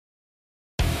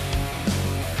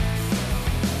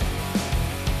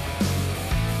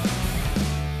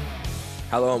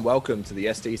Hello and welcome to the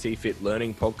STC Fit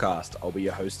Learning Podcast. I'll be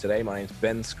your host today. My name's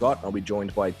Ben Scott. I'll be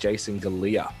joined by Jason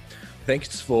Galea.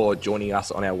 Thanks for joining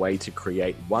us on our way to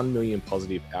create 1 million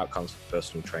positive outcomes for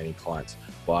personal training clients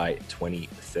by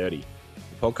 2030. The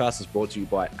podcast is brought to you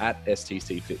by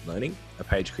 @STC Fit Learning, a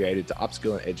page created to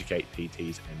upskill and educate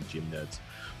PTs and gym nerds.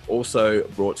 Also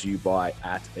brought to you by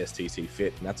 @STC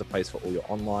Fit, and that's a place for all your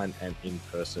online and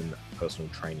in-person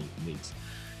personal training needs.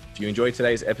 If you enjoyed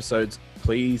today's episodes,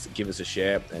 please give us a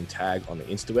share and tag on the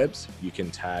Instawebs. You can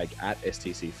tag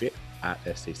 @STC Fit,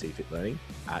 @STC Fit Learning,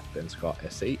 @Ben Scott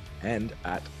SC, and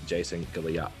 @Jason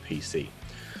Galea PC.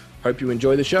 Hope you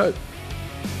enjoy the show.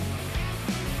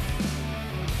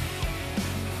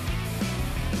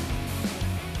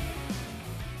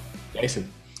 Jason,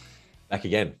 Back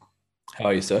again. how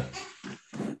are you, sir?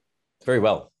 Very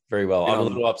well. Very well. Yeah, I'm a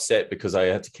little upset because I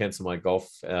had to cancel my golf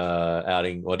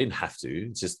outing. Well, I didn't have to.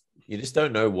 It's just, you just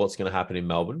don't know what's going to happen in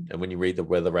Melbourne. And when you read the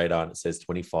weather radar and it says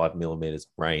 25 millimeters of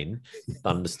rain,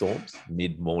 thunderstorms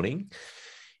mid-morning,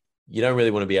 you don't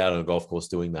really want to be out on a golf course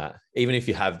doing that. Even if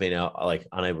you have been out, like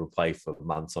unable to play for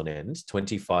months on end,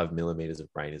 25 millimeters of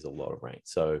rain is a lot of rain.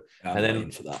 So, and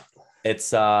then for that. it's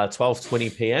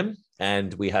 12:20 p.m.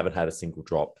 and we haven't had a single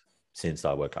drop since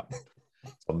I woke up.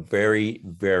 So I'm very,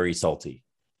 very salty.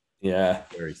 Yeah.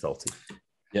 Very salty.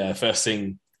 Yeah. First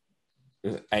thing,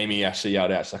 Amy actually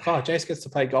yelled out, she's like, "Oh, Jace gets to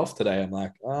play golf today." I'm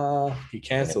like, he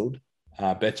cancelled.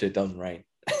 I bet you it doesn't rain.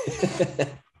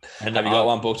 And have you got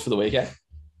one booked for the weekend?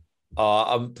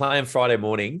 I'm playing Friday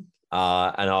morning,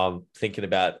 and I'm thinking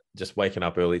about just waking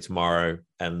up early tomorrow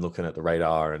and looking at the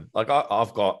radar. And like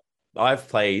I've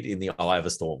played in the eye of a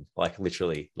storm, like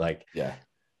literally, like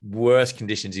worst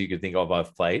conditions you could think of.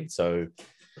 I've played, so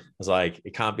I was like,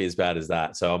 it can't be as bad as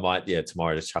that. So I might,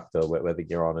 tomorrow just chuck the wet weather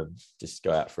gear on and just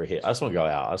go out for a hit. I just want to go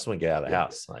out. I just want to get out of the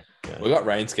house. Like, we got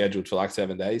rain scheduled for like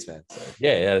 7 days, man. So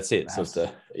yeah, that's it. So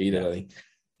to eat it, I think.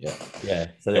 Yeah.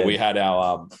 So then, we had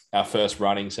our first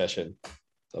running session.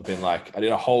 So I've been like, I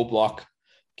did a whole block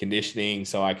conditioning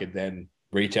so I could then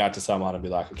reach out to someone and be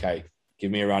like, okay, give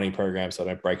me a running program so I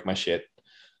don't break my shit.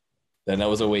 Then there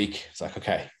was a week. It's like,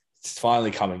 okay, it's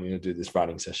finally coming. I'm going to do this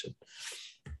running session.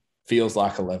 Feels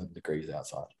like 11 degrees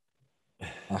outside.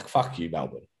 Like, fuck you,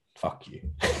 Melbourne. Fuck you.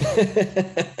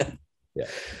 Yeah.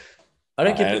 I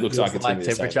don't get it looks like it's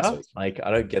temperature. Like,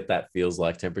 I don't get that feels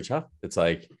like temperature. It's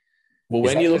like, well,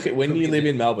 when you live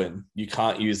in Melbourne, you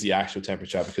can't use the actual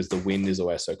temperature because the wind is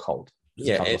always so cold.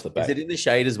 Yeah. Is it in the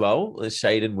shade as well? Is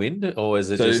shade and wind, or is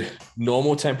it just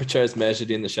normal temperature is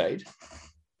measured in the shade?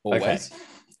 Always. Okay.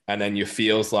 And then your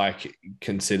feels like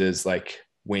considers like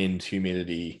wind,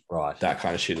 humidity, right, that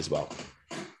kind of shit as well.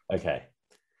 Okay.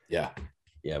 Yeah.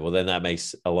 Well, then that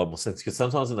makes a lot more sense, because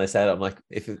sometimes when they say that, I'm like,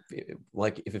 if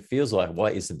it feels like,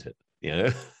 why isn't it?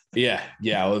 Yeah.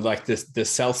 Well, like the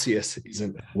Celsius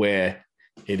isn't where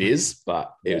it is,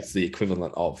 but it's the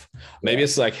equivalent of. Maybe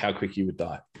it's like how quick you would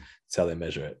die. That's how they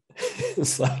measure it.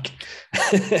 It's like,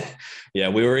 we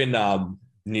were in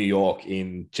New York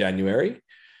in January,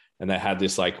 and they had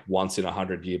this like once in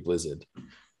 100-year blizzard.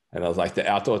 And I was like, the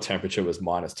outdoor temperature was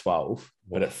 -12,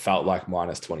 but it felt like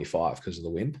 -25 because of the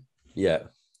wind. Yeah.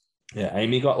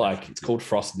 Amy got like, it's called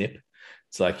frost nip.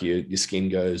 It's like your skin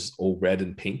goes all red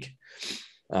and pink.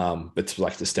 But it's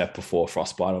like the step before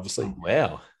frostbite, obviously. Oh,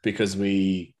 wow. Because of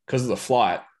the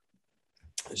flight,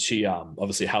 she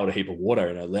obviously held a heap of water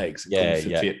in her legs and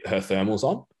couldn't fit her thermals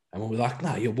on. And we were like,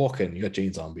 no, you're walking, you got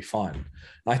jeans on, be fine. And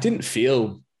I didn't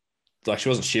feel like she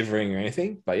wasn't shivering or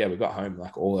anything, but we got home,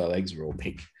 like all her legs were all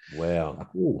pink. Wow.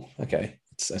 Like, ooh, okay.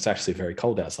 It's actually very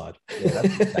cold outside. Yeah,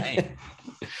 that's insane.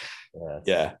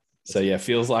 So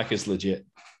feels like it's legit.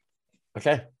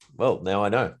 Okay. Well, now I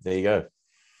know. There you go.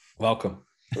 Welcome.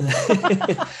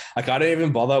 Like, I don't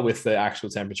even bother with the actual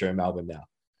temperature in Melbourne now.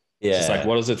 Yeah. It's just like,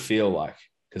 what does it feel like?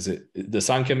 Because the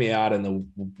sun can be out and the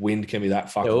wind can be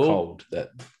that fucking cold.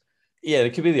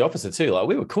 It could be the opposite too. Like,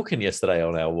 we were cooking yesterday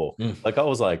on our walk. Like, I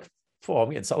was like, I'm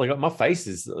getting something. Like, my face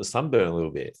is sunburned a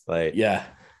little bit. Like,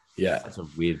 it's a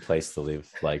weird place to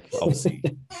live. Like, obviously,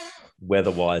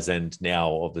 weather-wise, and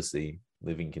now obviously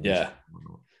living conditions.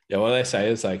 What they say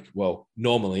is like, well,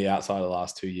 normally outside of the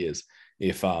last 2 years,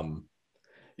 if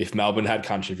Melbourne had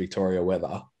country Victoria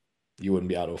weather, you wouldn't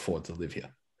be able to afford to live here.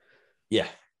 Yeah,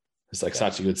 it's like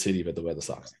such a good city, but the weather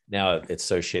sucks. Now it's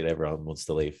so shit. Everyone wants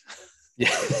to leave. Yeah,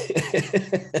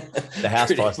 the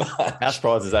house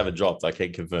prices haven't dropped. I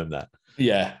can confirm that.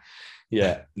 Yeah.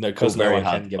 No, because no one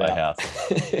can get out.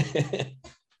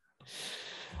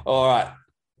 All right.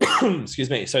 Excuse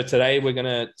me. So today we're going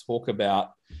to talk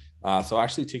about. So I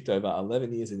actually ticked over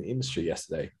 11 years in the industry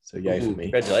yesterday. So yay for me.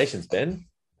 Congratulations, Ben.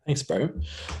 Thanks, bro.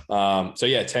 So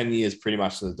yeah, 10 years pretty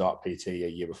much to the dot PT, a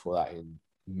year before that in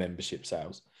membership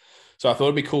sales. So I thought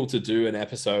it'd be cool to do an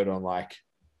episode on like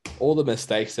all the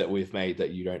mistakes that we've made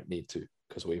that you don't need to,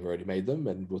 because we've already made them,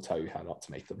 and we'll tell you how not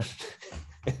to make them.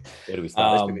 Where do we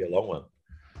start? This could be a long one.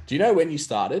 Do you know when you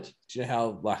started? Do you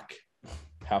know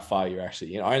how far you're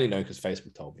actually in? I only know because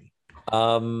Facebook told me.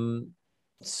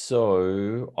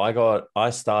 So I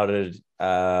started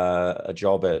a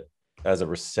job as a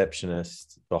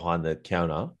receptionist behind the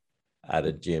counter at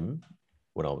a gym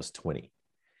when I was 20.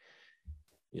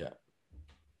 Yeah.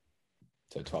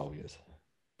 So 12 years.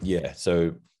 Yeah.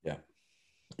 So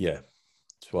yeah,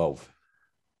 12.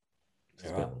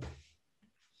 Right.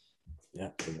 Yeah.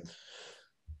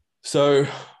 So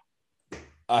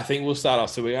I think we'll start off.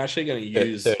 So we're actually going to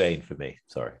use 13 for me.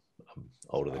 Sorry, I'm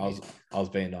older than you. I was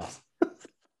being nice.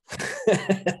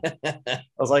 I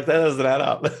was like, that doesn't add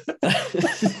up.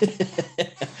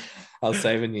 I was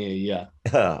saving you. Yeah.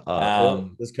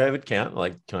 Does COVID count?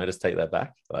 Like, can I just take that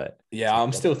back? Like, yeah,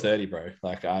 I'm still 30, bro.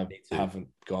 Like, I haven't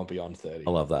gone beyond 30.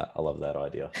 I love that. I love that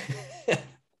idea.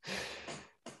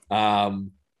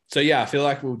 So yeah, I feel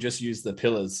like we'll just use the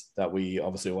pillars that we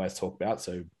obviously always talk about.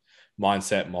 So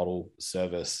mindset, model,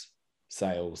 service,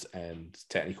 sales, and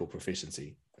technical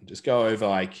proficiency. And just go over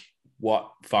like what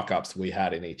fuck ups we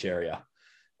had in each area.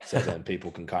 So then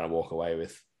people can kind of walk away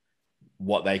with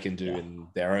what they can do in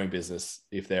their own business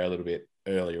if they're a little bit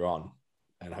earlier on,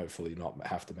 and hopefully not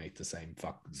have to make the same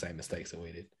mistakes that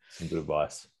we did. Some good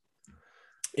advice.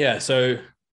 Yeah. So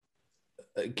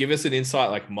give us an insight,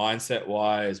 like mindset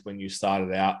wise, when you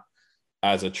started out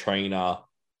as a trainer.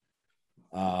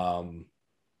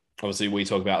 Obviously we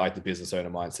talk about like the business owner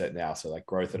mindset now. So like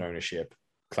growth and ownership,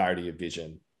 clarity of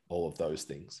vision, all of those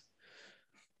things.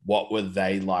 What were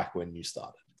they like when you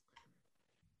started?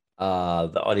 I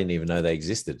didn't even know they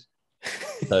existed.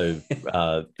 So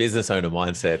business owner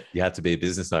mindset, you have to be a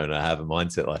business owner to have a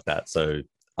mindset like that. So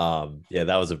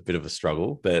that was a bit of a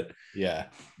struggle, but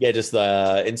just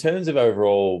in terms of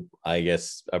overall, I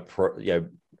guess,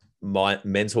 my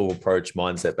mental approach,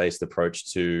 mindset based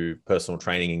approach to personal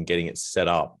training and getting it set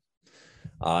up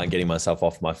and getting myself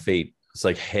off my feet. It's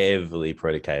like heavily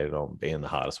predicated on being the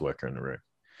hardest worker in the room.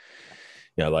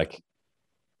 Like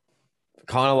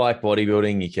kind of like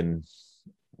bodybuilding,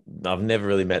 I've never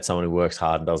really met someone who works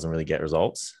hard and doesn't really get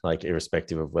results, like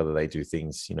irrespective of whether they do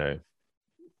things,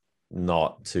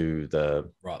 not to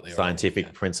the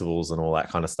scientific principles and all that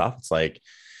kind of stuff. It's like,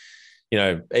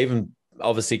 even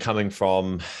obviously coming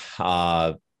from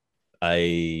a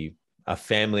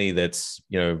family that's,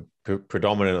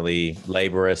 predominantly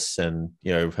laborious and,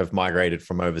 have migrated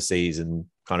from overseas and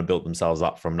kind of built themselves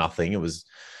up from nothing.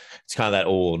 It's kind of that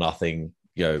all or nothing,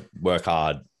 work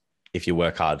hard. If you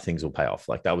work hard, things will pay off.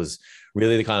 Like that was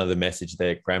really the kind of the message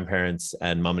that grandparents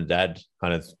and mum and dad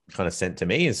kind of sent to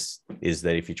me is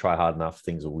that if you try hard enough,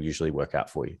 things will usually work out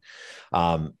for you.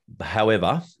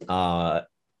 However, that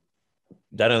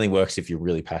only works if you're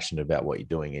really passionate about what you're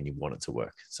doing and you want it to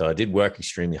work. So I did work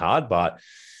extremely hard, but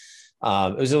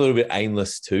it was a little bit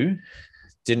aimless too.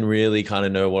 Didn't really kind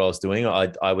of know what I was doing.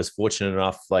 I was fortunate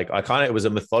enough, it was a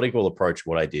methodical approach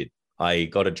what I did. I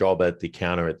got a job at the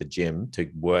counter at the gym to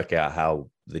work out how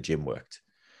the gym worked.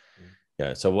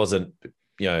 So it wasn't,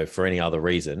 for any other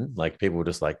reason. Like people were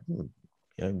just like,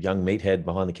 young meathead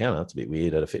behind the counter. It's a bit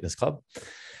weird at a fitness club.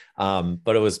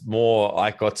 But it was more,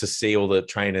 I got to see all the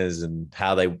trainers and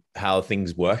how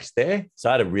things worked there. So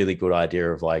I had a really good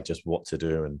idea of like just what to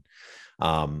do.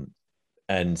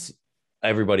 And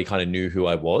everybody kind of knew who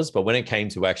I was. But when it came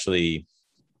to actually,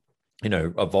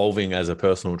 evolving as a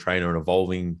personal trainer and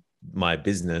evolving my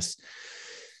business,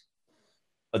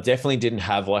 I definitely didn't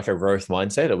have like a growth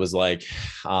mindset. It was like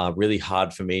really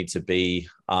hard for me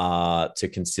to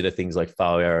consider things like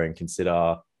failure and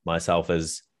consider myself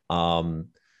as,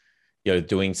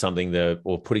 doing something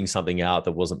or putting something out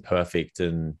that wasn't perfect,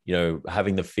 and,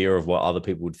 having the fear of what other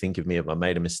people would think of me if I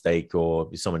made a mistake or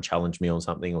if someone challenged me on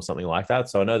something or something like that.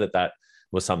 So I know that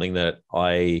was something that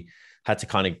I had to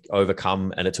kind of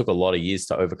overcome, and it took a lot of years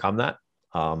to overcome that.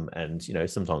 And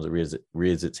sometimes it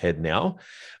rears its head now.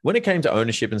 When it came to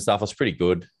ownership and stuff, I was pretty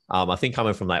good. I think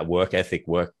coming from that work ethic,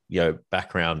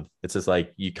 background, it's just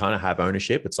like you kind of have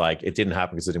ownership. It's like it didn't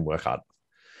happen because I didn't work hard.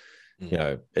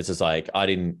 It's just like I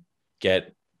didn't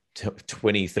get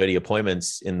 20, 30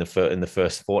 appointments in the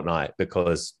first fortnight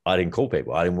because I didn't call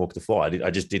people. I didn't walk the floor.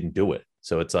 I just didn't do it.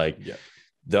 So it's like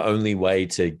the only way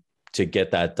to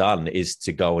get that done is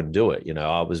to go and do it.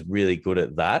 I was really good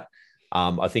at that.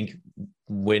 I think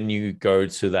when you go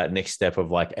to that next step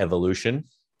of like evolution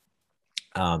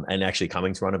and actually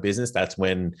coming to run a business, that's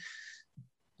when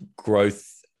growth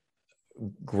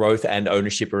growth and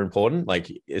ownership are important.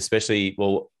 Like, especially,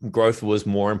 well, growth was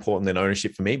more important than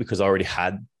ownership for me because I already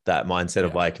had that mindset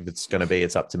of like, if it's going to be,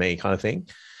 it's up to me kind of thing.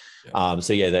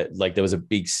 So yeah, that like there was a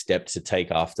big step to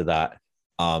take after that,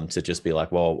 to just be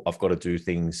like, well, I've got to do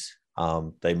things.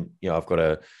 I've got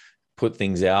to put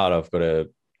things out. I've got to,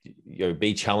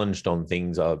 be challenged on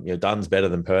things. Done's better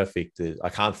than perfect. I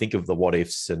can't think of the what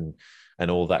ifs and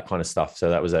all that kind of stuff.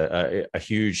 So that was a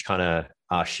huge kind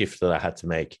of shift that I had to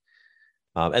make.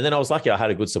 And then I was lucky I had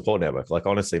a good support network. Like,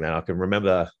 honestly, man, I can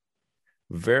remember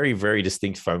very, very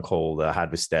distinct phone call that I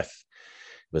had with Steph.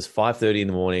 It was 5:30 in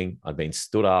the morning. I'd been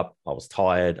stood up. I was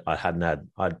tired. I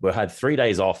had 3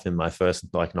 days off in my first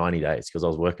like 90 days because I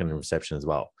was working in reception as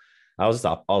well. I was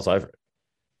up. I was over it.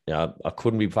 I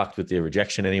couldn't be fucked with the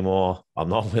rejection anymore. I'm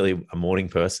not really a morning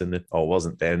person. I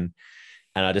wasn't then.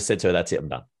 And I just said to her, that's it. I'm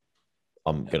done.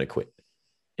 I'm going to quit,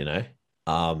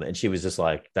 and she was just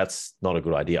like, that's not a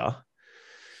good idea.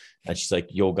 And she's like,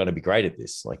 you're going to be great at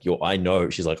this. Like I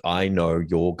know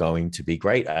you're going to be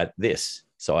great at this.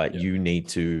 So you need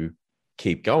to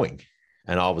keep going.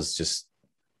 And I was just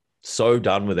so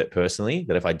done with it personally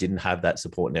that if I didn't have that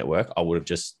support network, I would have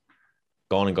just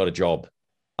gone and got a job,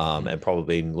 and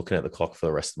probably been looking at the clock for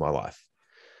the rest of my life.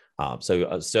 So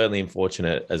I'm certainly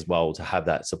fortunate as well to have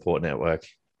that support network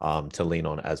to lean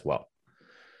on as well.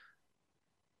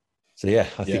 So yeah,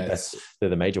 I think they're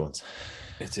the major ones.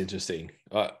 It's interesting.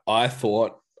 I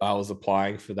thought I was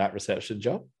applying for that reception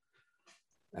job,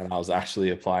 and I was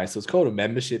actually applying. So it's called a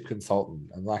membership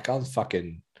consultant. And like, I was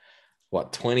fucking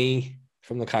 20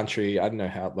 from the country. I don't know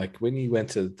how. Like, when you went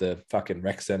to the fucking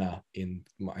rec center in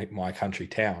my country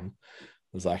town,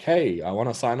 it was like, hey, I want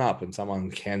to sign up, and someone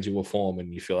hands you a form,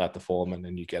 and you fill out the form, and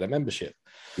then you get a membership.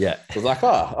 Yeah. So I was like,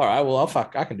 oh, all right, well,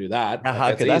 I can do that. How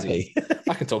hard could that be?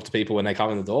 I can talk to people when they come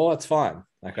in the door. It's fine.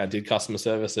 Like, I did customer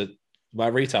service at my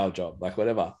retail job, like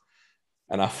whatever.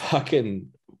 And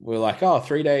we're like, oh,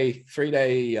 3 day,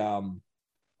 that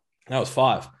was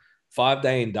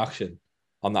 5-day induction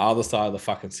on the other side of the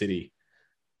fucking city.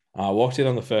 I walked in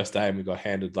on the first day and we got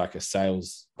handed like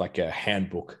a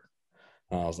handbook.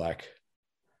 And I was like,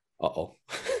 uh-oh.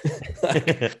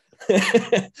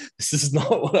 This is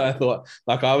not what I thought.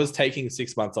 Like, I was taking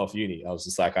 6 months off uni. I was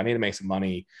just like, I need to make some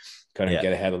money, kind of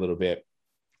get ahead a little bit.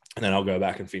 And then I'll go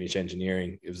back and finish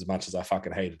engineering. It was as much as I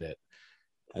fucking hated it.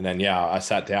 And then, I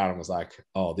sat down and was like,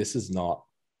 oh, this is not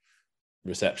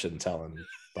reception telling,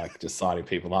 like just signing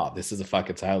people up. This is a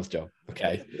fucking sales job.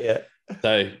 Okay. Yeah.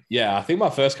 So, I think my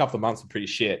first couple of months were pretty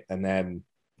shit. And then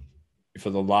for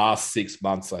the last 6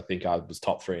 months, I think I was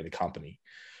top 3 in the company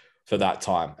for that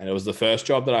time. And it was the first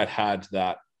job that I'd had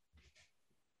that,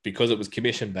 because it was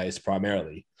commission-based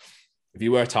primarily, if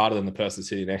you worked harder than the person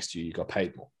sitting next to you, you got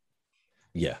paid more.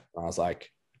 Yeah. I was like,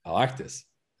 I like this.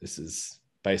 This is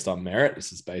based on merit.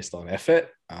 This is based on effort.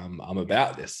 I'm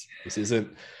about this. This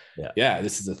isn't,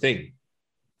 this is a thing.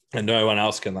 And no one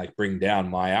else can like bring down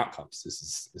my outcomes.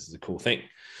 This is a cool thing.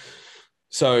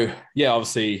 So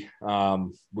obviously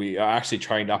we actually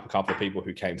trained up a couple of people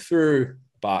who came through,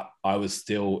 but I was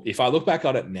still, if I look back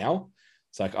on it now,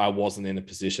 it's like I wasn't in a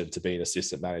position to be an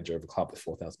assistant manager of a club with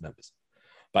 4,000 members.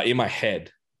 But in my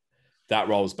head, that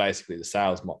role was basically the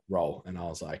sales role. And I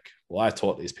was like, well, I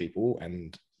taught these people,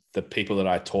 and the people that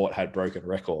I taught had broken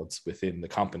records within the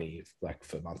company, like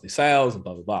for monthly sales and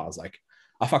blah, blah, blah. I was like,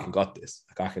 I fucking got this.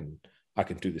 Like, I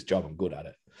can do this job. I'm good at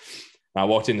it. And I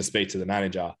walked in to speak to the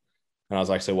manager, and I was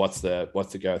like, so what's the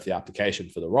go with the application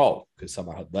for the role? Because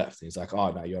someone had left. And he's like,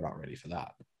 oh, no, you're not ready for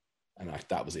that. And like,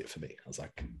 that was it for me. I was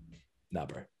like, no,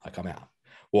 bro, like, I'm out.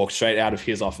 Walked straight out of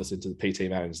his office into the PT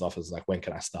manager's office. Like, when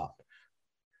can I start?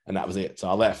 And that was it. So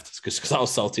I left because I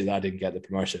was salty that I didn't get the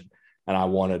promotion. And I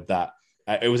wanted that.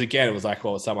 It was like,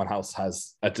 well, someone else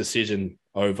has a decision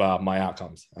over my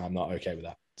outcomes. And I'm not okay with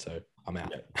that. So I'm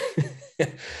out.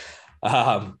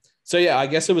 Yeah. So I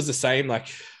guess it was the same. Like,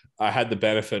 I had the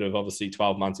benefit of obviously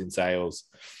 12 months in sales.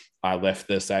 I left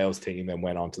the sales team and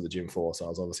went on to the gym floor. So I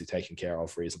was obviously taken care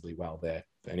of reasonably well there.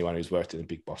 Anyone who's worked in a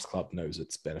big box club knows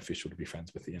it's beneficial to be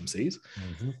friends with the MCs,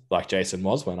 like Jason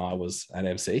was when I was an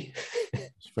MC.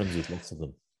 Friends with lots of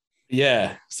them.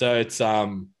 Yeah. So it's,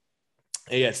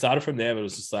 it started from there, but it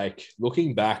was just like,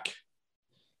 looking back,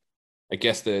 I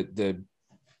guess the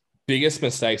biggest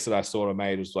mistakes that I sort of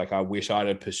made was like, I wish I'd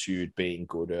have pursued being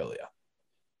good earlier.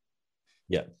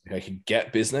 Yeah. I could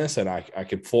get business and I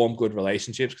could form good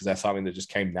relationships because that's something that just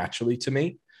came naturally to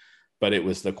me. But it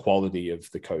was the quality of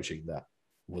the coaching that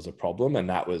was a problem. And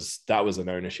that was an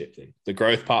ownership thing. The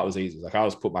growth part was easy. Like, I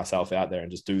was put myself out there and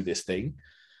just do this thing,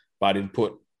 but I didn't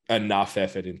put enough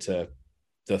effort into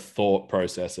the thought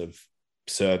process of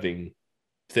serving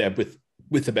there with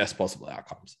with the best possible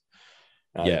outcomes.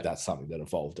 And I Yeah. think that's something that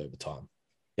evolved over time.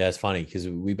 Yeah, it's funny because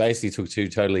we basically took two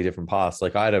totally different paths.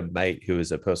 Like I had a mate who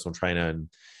was a personal trainer, and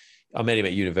I met him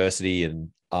at university, and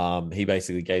he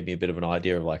basically gave me a bit of an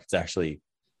idea of like, it's actually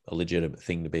a legitimate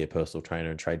thing to be a personal trainer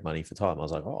and trade money for time. I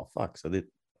was like, oh, fuck. So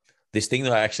this thing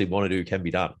that I actually want to do can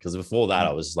be done. Because before that,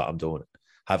 I was just like, I'm doing it.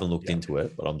 Haven't looked into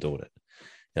it, but I'm doing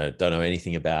it. Don't know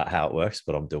anything about how it works,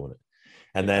 but I'm doing it.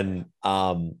 And then,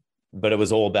 but it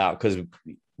was all about, because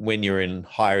when you're in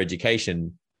higher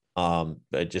education,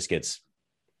 it just gets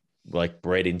like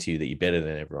bred into you that you're better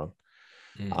than everyone.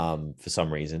 For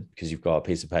some reason, because you've got a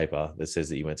piece of paper that says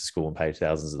that you went to school and paid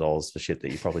thousands of dollars for shit that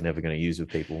you're probably never going to use with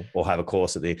people, or have a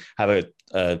course at have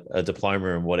a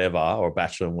diploma in whatever, or a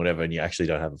bachelor in whatever, and you actually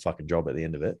don't have a fucking job at the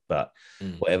end of it, but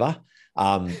whatever.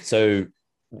 So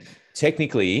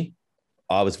technically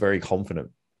I was very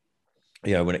confident,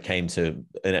 when it came to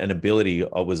an ability,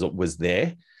 I was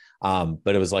there.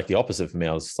 But it was like the opposite for me.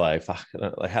 I was just like, fuck,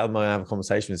 like, how am I have a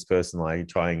conversation with this person? Like,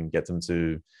 try and get them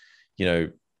to,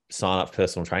 sign up for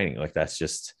personal training. Like, that's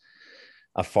just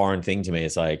a foreign thing to me.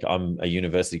 It's like, I'm a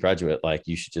university graduate. Like,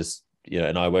 you should just,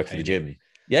 and I work for the gym.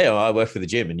 Yeah, I work for the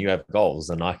gym, and you have goals,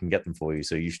 and I can get them for you.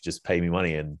 So you should just pay me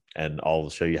money, and I'll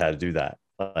show you how to do that,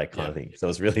 like kind of thing. So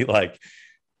it's really like,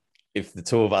 if the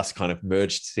two of us kind of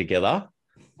merged together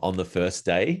on the first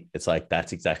day, it's like,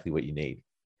 that's exactly what you need.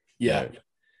 Yeah.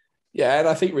 Yeah, and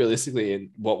I think realistically,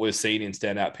 in what we've seen in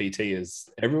Standout PT is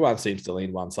everyone seems to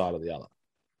lean one side or the other.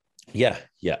 Yeah.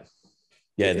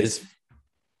 There's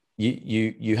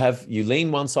you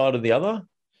lean one side or the other,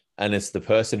 and it's the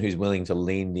person who's willing to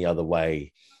lean the other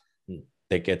way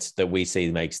that we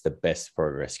see makes the best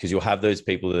progress. Because you'll have those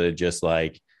people that are just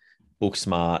like book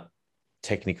smart,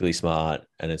 technically smart,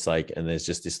 and it's like, and there's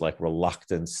just this like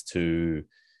reluctance to,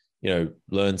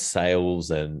 learn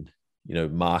sales and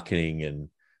marketing and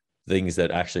things that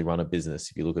actually run a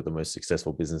business. If you look at the most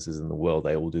successful businesses in the world,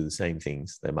 they all do the same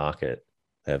things. They market,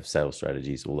 they have sales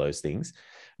strategies, all those things.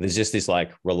 There's just this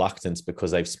like reluctance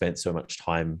because they've spent so much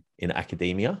time in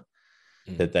academia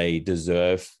that they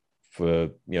deserve for,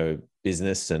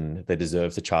 business, and they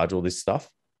deserve to charge all this stuff.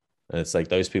 And it's like,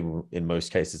 those people in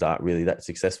most cases aren't really that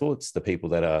successful. It's the people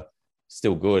that are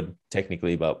still good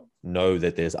technically, but know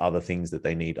that there's other things that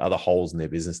they need, other holes in their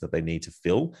business that they need to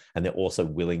fill. And they're also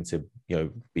willing to,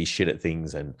 be shit at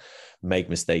things and make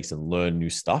mistakes and learn new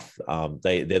stuff.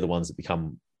 They're the ones that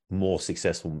become more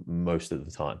successful most of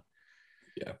the time.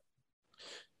 Yeah.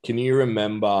 Can you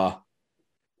remember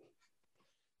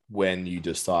when you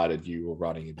decided you were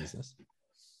running a business?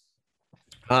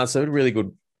 So really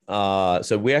good.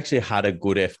 So we actually had a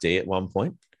good FD at one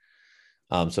point.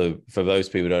 So for those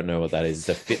people who don't know what that is, it's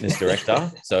a fitness director.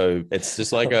 So it's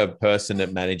just like a person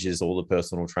that manages all the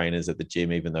personal trainers at the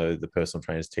gym, even though the personal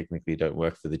trainers technically don't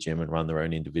work for the gym and run their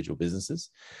own individual businesses.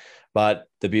 But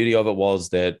the beauty of it was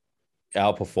that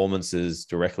our performances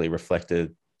directly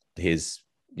reflected his,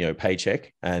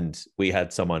 paycheck. And we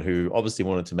had someone who obviously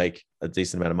wanted to make a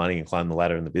decent amount of money and climb the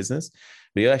ladder in the business,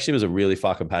 but he actually was a really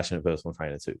fucking passionate personal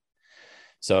trainer too.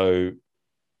 So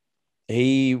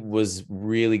he was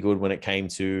really good when it came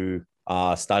to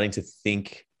starting to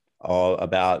think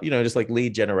about, just like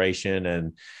lead generation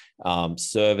and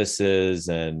services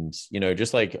and,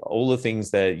 just like all the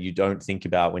things that you don't think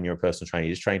about when you're a personal trainer.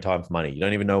 You just train time for money. You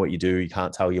don't even know what you do. You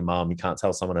can't tell your mom. You can't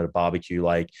tell someone at a barbecue,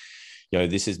 like,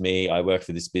 this is me. I work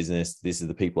for this business. This is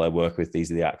the people I work with.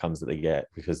 These are the outcomes that they get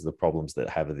because of the problems that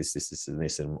have this, and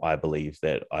this. And I believe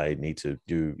that I need to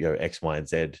do, X, Y, and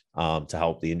Z to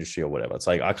help the industry or whatever. It's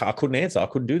like, I couldn't answer. I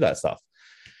couldn't do that stuff.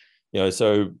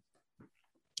 So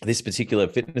this particular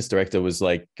fitness director was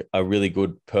like a really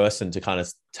good person to kind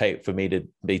of for me to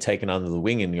be taken under the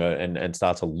wing and and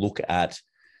start to look at,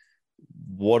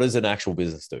 what does an actual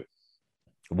business do?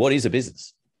 What is a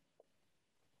business?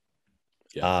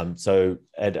 Yeah. And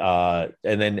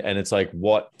it's like,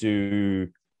 what do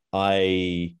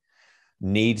I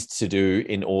need to do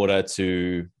in order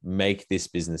to make this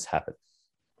business happen?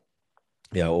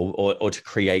 Or to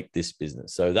create this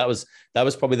business. So that was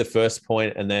probably the first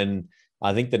point. And then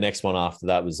I think the next one after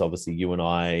that was obviously you and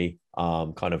I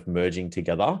kind of merging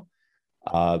together.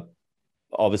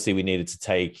 Obviously we needed to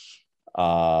take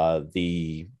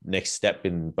the next step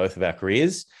in both of our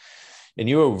careers. And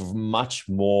you were much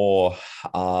more,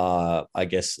 I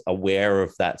guess, aware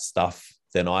of that stuff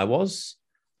than I was.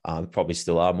 Probably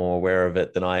still are more aware of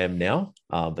it than I am now,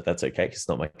 but that's okay because it's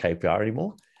not my KPI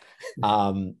anymore.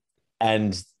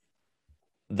 And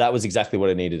that was exactly what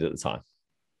I needed at the time.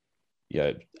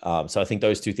 So I think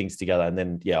those two things together, and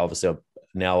then, obviously I've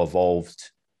now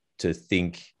evolved to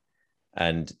think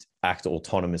and act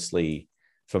autonomously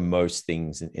for most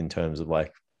things in terms of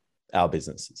like our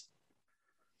businesses.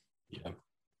 Yeah.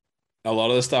 A lot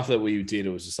of the stuff that we did, it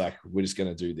was just like, we're just going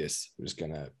to do this. We're just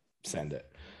going to send it.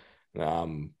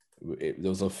 There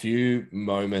was a few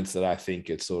moments that I think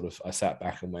it sort of, I sat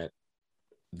back and went,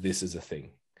 this is a thing.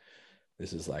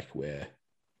 This is like where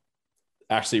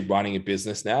actually running a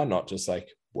business now, not just like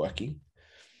working.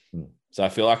 So I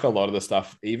feel like a lot of the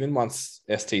stuff, even once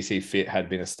STC Fit had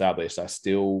been established, I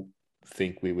still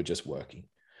think we were just working.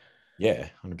 Yeah,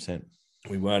 100%.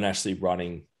 We weren't actually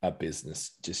running a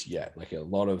business just yet. Like there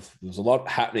was a lot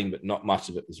happening, but not much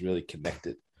of it was really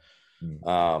connected.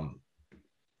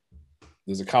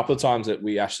 There's a couple of times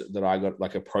that I got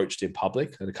like approached in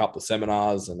public at a couple of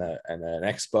seminars and an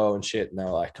expo and shit. And they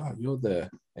were like, "Oh, you're the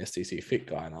STC Fit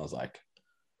guy." And I was like,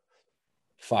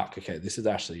 fuck, okay, this is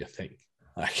actually a thing.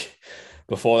 Like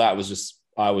before that was just,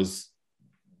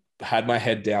 had my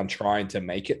head down trying to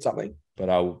make it something, but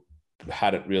I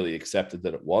hadn't really accepted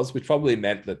that it was, which probably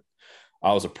meant that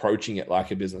I was approaching it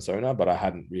like a business owner, but I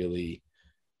hadn't really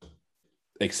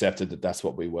accepted that that's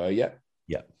what we were yet.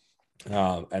 Yeah.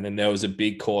 And then there was a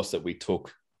big course that we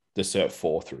took the Cert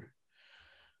 4 through.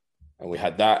 And we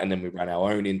had that, and then we ran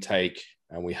our own intake,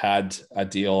 and we had a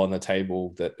deal on the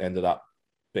table that ended up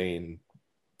being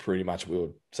pretty much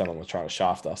someone was trying to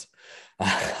shaft us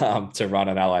to run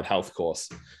an allied health course.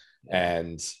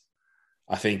 And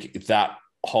I think that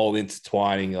whole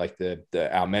intertwining, like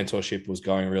our mentorship was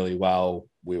going really well.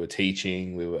 We were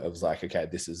teaching. It was like, okay,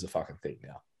 this is a fucking thing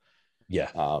now.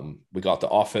 Yeah. We got the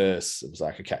office. It was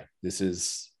like, okay, this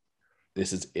is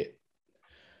it.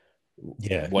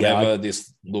 Yeah. Whatever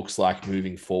this looks like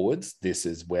moving forwards, this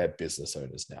is where business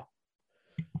owners now.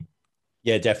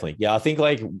 Yeah, definitely. Yeah, I think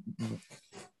like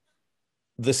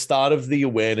the start of the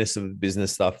awareness of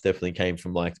business stuff definitely came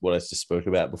from like what I just spoke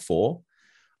about before.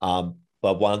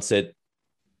 But once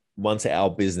our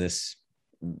business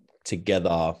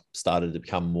together started to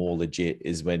become more legit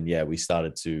is when, we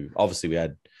started to, obviously we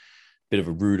had a bit of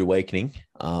a rude awakening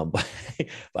by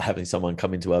having someone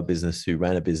come into our business who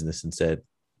ran a business and said,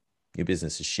 your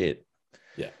business is shit.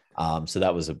 Yeah. So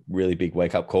that was a really big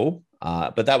wake up call.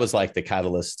 But that was like the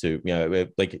catalyst to,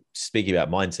 like speaking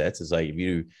about mindsets, is like if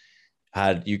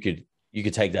you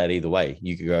could take that either way.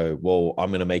 You could go, well, I'm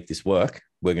going to make this work.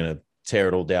 We're going to tear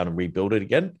it all down and rebuild it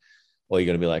again. Or you're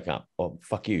going to be like, oh,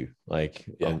 fuck you. Like,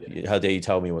 how dare you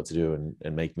tell me what to do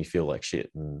and make me feel like shit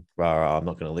and I'm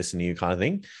not going to listen to you kind of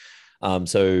thing.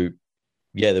 So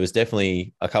there was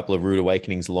definitely a couple of rude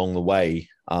awakenings along the way.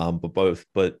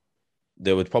 But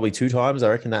there were probably 2 times I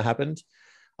reckon that happened.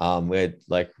 We had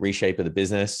like reshape of the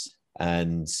business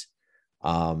and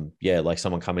like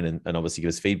someone come in and obviously give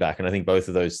us feedback. And I think both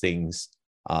of those things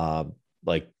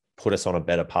like put us on a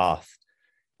better path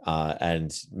and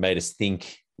made us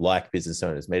think like business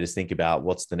owners, made us think about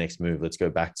what's the next move. Let's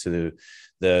go back to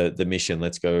the mission.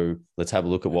 Let's have a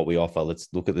look at what we offer. Let's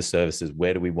look at the services.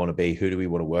 Where do we want to be? Who do we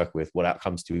want to work with? What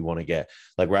outcomes do we want to get?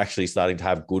 Like we're actually starting to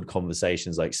have good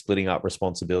conversations, like splitting up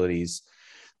responsibilities,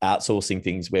 outsourcing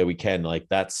things where we can. Like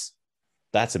that's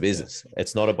a business.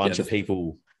 It's not a bunch of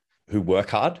people who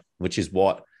work hard, which is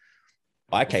what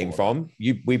I came from.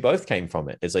 We both came from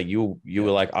it. It's like you were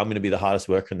like, I'm going to be the hardest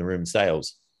worker in the room in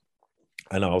sales.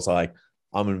 And I was like,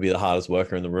 I'm going to be the hardest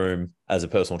worker in the room as a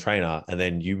personal trainer. And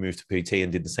then you moved to PT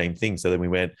and did the same thing. So then we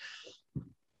went,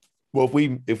 well,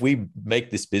 if we make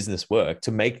this business work,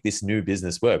 to make this new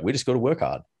business work, we just got to work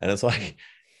hard. And it's like,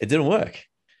 it didn't work.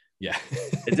 Yeah.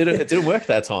 it didn't work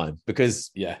that time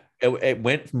because it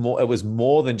was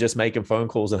more than just making phone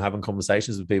calls and having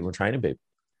conversations with people and training people.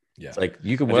 Yeah. It's like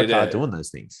you can work hard doing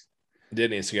those things. I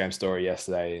did an Instagram story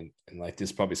yesterday and like this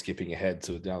is probably skipping ahead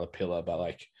to another pillar, but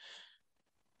like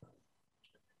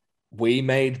we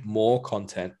made more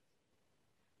content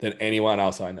than anyone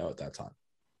else I know at that time.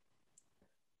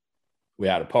 We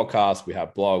had a podcast, we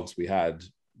had blogs, we had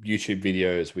YouTube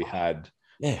videos, we had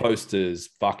posters,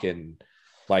 fucking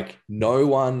like no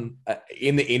one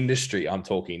in the industry, I'm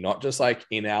talking, not just like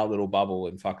in our little bubble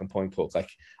in fucking Point Cook. Like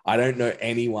I don't know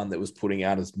anyone that was putting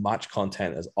out as much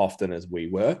content as often as we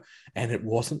were, and it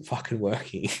wasn't fucking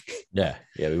working. Yeah.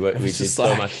 We did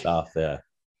so much stuff there.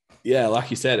 Yeah, like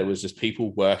you said, it was just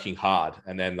people working hard.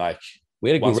 And then like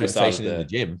we had a good reputation in the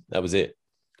gym. That was it.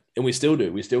 And we still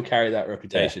do. We still carry that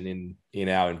reputation in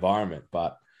our environment.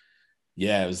 But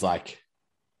it was like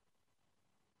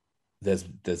there's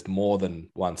more than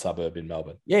one suburb in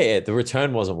Melbourne. Yeah. The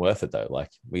return wasn't worth it though.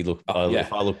 Like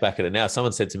if I look back at it now,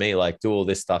 someone said to me, like, do all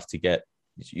this stuff to get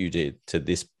you to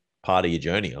this part of your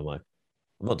journey. I'm like,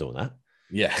 I'm not doing that.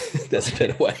 Yeah, that's a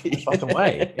better way. Fucking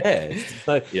way.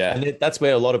 Yeah. And that's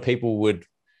where a lot of people would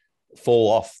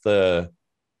fall off the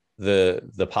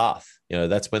the path.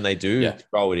 That's when they do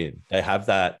throw it in. They have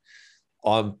that.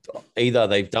 Either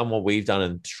they've done what we've done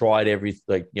and tried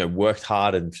everything, worked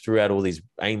hard and threw out all these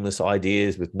aimless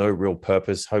ideas with no real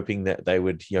purpose, hoping that they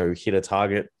would, hit a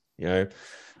target, and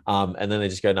then they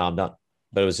just go, no, I'm done.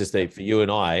 But it was just that for you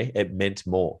and I, it meant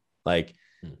more. Like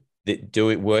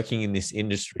working in this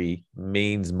industry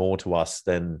means more to us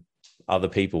than other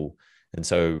people. And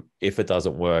so if it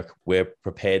doesn't work, we're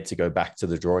prepared to go back to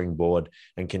the drawing board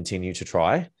and continue to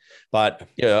try. But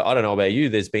I don't know about you.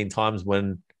 There's been times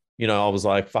when, I was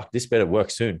like, fuck, this better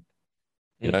work soon,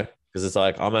 because it's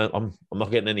like, I'm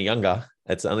not getting any younger.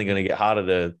 It's only going to get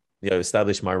harder to,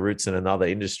 establish my roots in another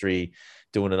industry,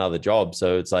 doing another job.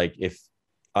 So it's like, if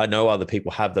I know other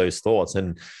people have those thoughts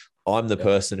and I'm the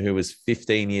person who was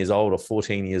 15 years old or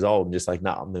 14 years old and just like,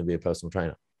 nah, I'm going to be a personal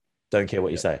trainer. Don't care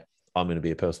what you say. I'm going to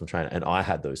be a personal trainer. And I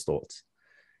had those thoughts.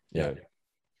 Yeah,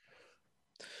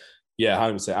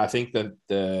 100%. I think that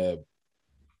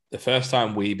the first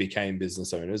time we became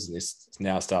business owners, and this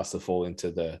now starts to fall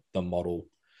into the model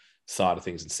side of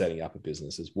things and setting up a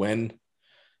business, is when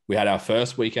we had our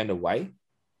first weekend away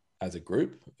as a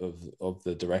group of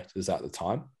the directors at the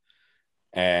time.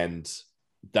 And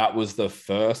that was the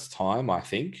first time, I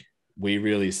think, we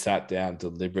really sat down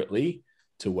deliberately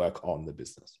to work on the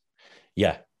business.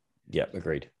 Yeah,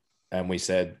 agreed. And we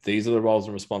said, these are the roles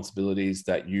and responsibilities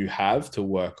that you have to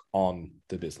work on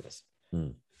the business.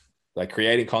 Like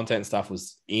creating content and stuff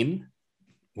was in.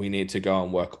 We need to go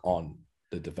and work on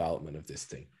the development of this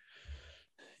thing.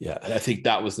 Yeah. And I think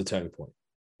that was the turning point.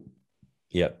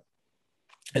 Yeah.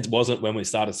 It wasn't when we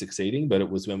started succeeding, but it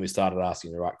was when we started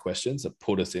asking the right questions that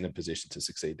put us in a position to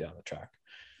succeed down the track.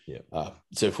 Yeah.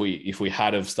 So if we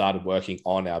had have started working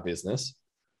on our business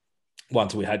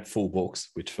once we had full books,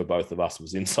 which for both of us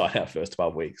was inside our first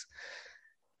 12 weeks,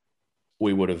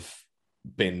 we would have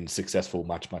been successful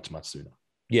much, much, much sooner.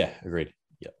 Yeah, agreed.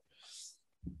 Yeah.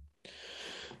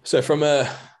 So from a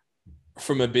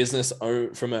business,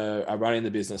 from a running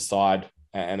the business side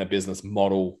and a business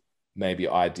model, maybe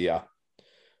idea,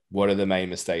 what are the main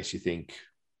mistakes you think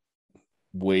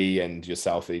we and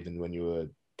yourself, even when you were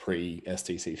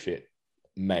pre-STC Fit,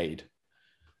 made?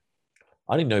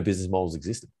 I didn't know business models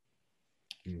existed.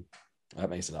 That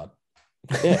makes it hard.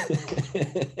 Yeah.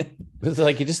 It's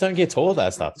like, you just don't get taught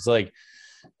that stuff. It's like,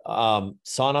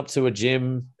 sign up to a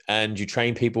gym and you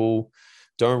train people,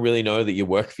 don't really know that you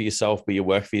work for yourself, but you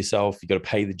work for yourself. You got to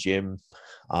pay the gym.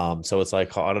 So it's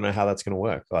like, I don't know how that's going to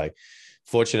work. Like,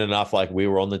 fortunate enough, like we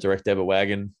were on the direct debit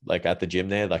wagon, like at the gym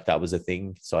there, like that was a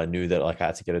thing. So I knew that like I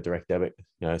had to get a direct debit,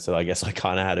 so I guess I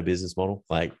kind of had a business model,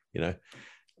 like,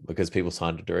 because people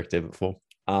signed a direct debit for.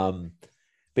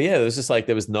 But yeah, it was just like,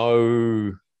 there was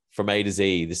no from A to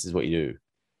Z, this is what you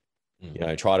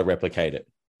do, try to replicate it,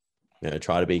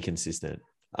 try to be consistent.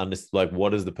 Like,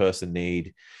 what does the person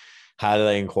need? How do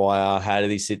they inquire? How do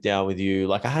they sit down with you?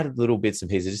 Like, I had little bits and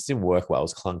pieces. It just didn't work well. It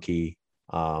was clunky.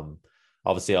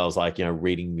 Obviously I was like,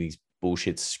 reading these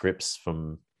bullshit scripts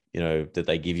from, that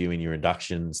they give you in your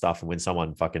induction and stuff. And when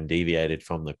someone fucking deviated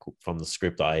from the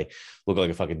script, I looked like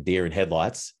a fucking deer in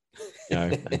headlights.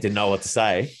 I didn't know what to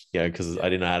say, because I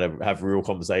didn't know how to have real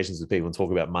conversations with people and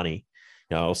talk about money.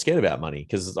 I was scared about money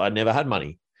because I never had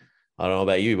money. I don't know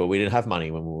about you, but we didn't have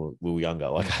money when we were younger.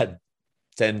 Like, I had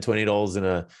 $10,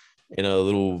 $20 in a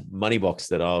little money box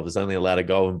that I was only allowed to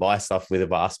go and buy stuff with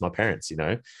if I asked my parents.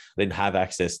 I didn't have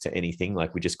access to anything.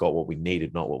 Like, we just got what we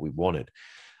needed, not what we wanted.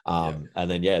 And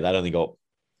then, that only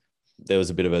there was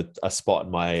a bit of a spot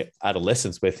in my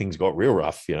adolescence where things got real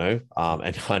rough,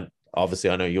 and obviously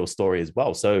I know your story as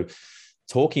well. So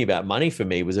talking about money for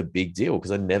me was a big deal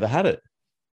because I never had it.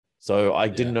 So I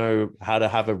didn't know how to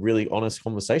have a really honest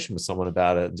conversation with someone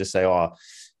about it and just say,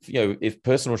 if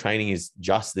personal training is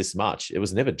just this much, it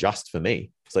was never just for me.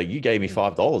 It's like, you gave me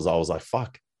 $5. I was like,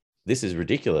 fuck, this is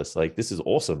ridiculous. Like, this is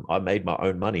awesome. I made my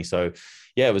own money. So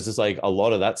it was just like a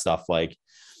lot of that stuff. Like,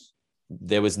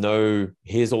 there was no,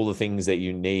 here's all the things that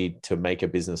you need to make a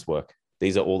business work.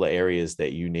 These are all the areas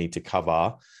that you need to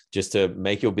cover just to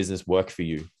make your business work for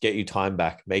you, get you time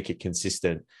back, make it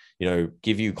consistent,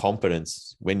 give you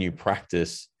confidence when you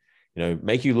practice,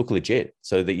 make you look legit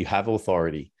so that you have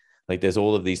authority. Like, there's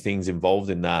all of these things involved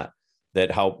in that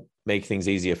help make things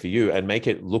easier for you and make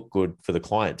it look good for the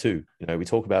client too. We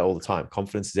talk about it all the time.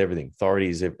 Confidence is everything. Authority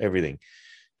is everything.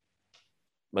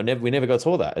 We never got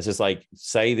taught that. It's just like,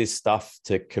 say this stuff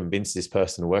to convince this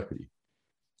person to work with you.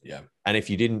 Yeah. And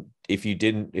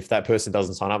if that person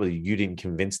doesn't sign up with you, you didn't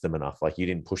convince them enough. Like, you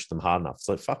didn't push them hard enough. It's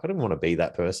like, fuck, I didn't want to be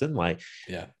that person. Like,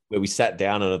 where we sat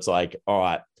down and it's like, all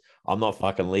right, I'm not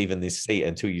fucking leaving this seat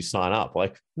until you sign up.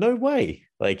 Like, no way.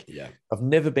 Like, Yeah. I've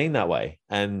never been that way.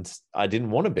 And I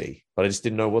didn't want to be, but I just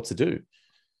didn't know what to do.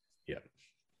 Yeah.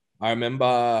 I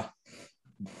remember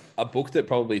a book that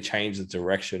probably changed the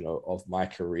direction of my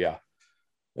career.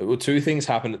 Well, two things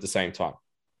happened at the same time.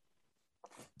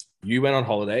 You went on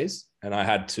holidays, and I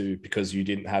had to, because you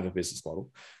didn't have a business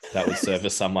model that would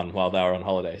service someone while they were on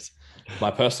holidays. My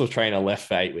personal trainer left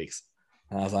for 8 weeks.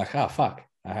 And I was like, oh, fuck,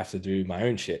 I have to do my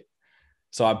own shit.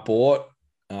 So I bought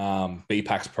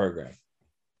BPAC's program.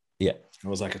 Yeah. It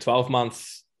was like a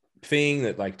 12-month thing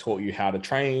that like taught you how to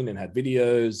train and had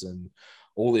videos and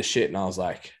all this shit. And I was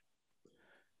like,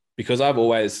 because I've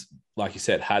always, like you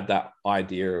said, had that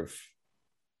idea of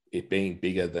it being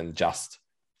bigger than just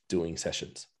doing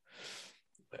sessions.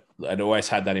 I'd always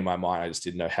had that in my mind. I just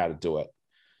didn't know how to do it.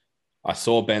 I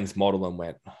saw Ben's model and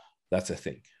went, that's a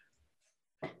thing.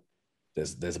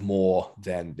 There's more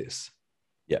than this.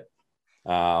 Yeah.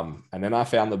 And then I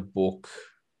found the book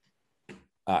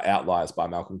Outliers by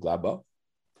Malcolm Gladwell.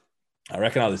 I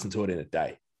reckon I listened to it in a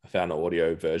day. I found an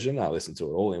audio version. I listened to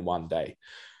it all in one day.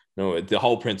 No, the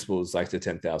whole principle is like the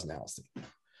 10,000 hours thing.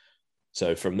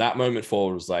 So from that moment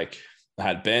forward, it was like I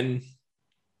had Ben.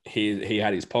 He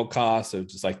had his podcast. So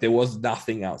just like there was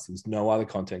nothing else. There was no other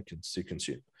content to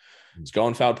consume.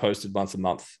 Schoenfeld posted once a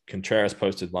month. Contreras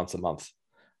posted once a month.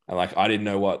 And like I didn't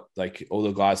know what like all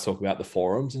the guys talk about the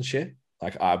forums and shit.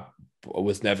 Like I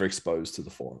was never exposed to the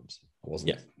forums. I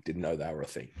didn't know they were a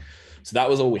thing. So that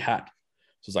was all we had.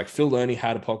 So it's like Phil Learning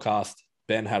had a podcast,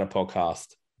 Ben had a podcast,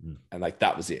 and like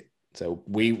that was it. So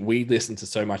we listened to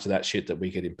so much of that shit that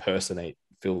we could impersonate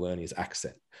Phil Learning's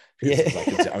accent. It's like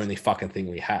it's the only fucking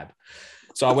thing we had.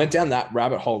 So I went down that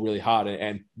rabbit hole really hard.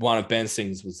 And one of Ben's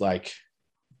things was like,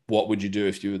 what would you do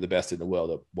if you were the best in the world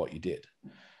at what you did?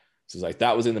 So it's like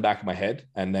that was in the back of my head.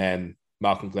 And then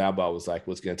Malcolm Gladwell was like,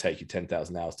 well, it's going to take you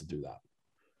 10,000 hours to do that.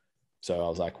 So I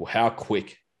was like, well, how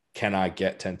quick can I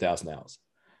get 10,000 hours?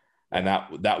 And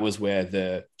that was where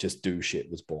the just do shit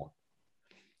was born.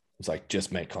 It's like,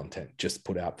 just make content, just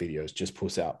put out videos, just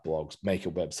put out blogs, make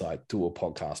a website, do a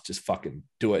podcast, just fucking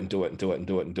do it and do it and do it and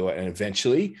do it and do it. And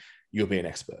eventually you'll be an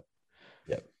expert.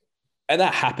 Yep. And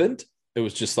that happened. It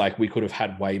was just like, we could have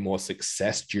had way more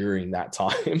success during that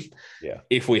time. Yeah.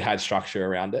 If we had structure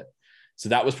around it. So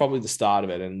that was probably the start of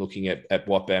it. And looking at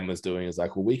what Ben was doing is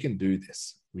like, well, we can do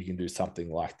this. We can do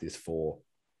something like this for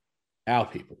our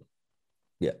people.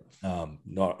 Yeah.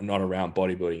 Not around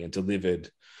bodybuilding, and delivered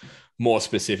more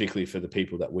specifically for the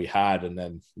people that we had, and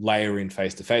then layer in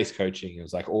face-to-face coaching. It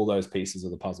was like all those pieces of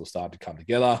the puzzle started to come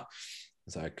together.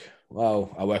 It's like,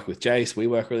 well, I work with Jace. We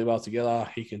work really well together.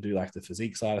 He can do like the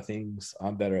physique side of things.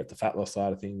 I'm better at the fat loss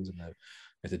side of things and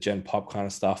the Gen Pop kind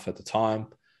of stuff at the time.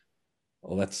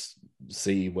 Well, let's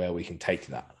see where we can take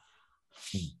that.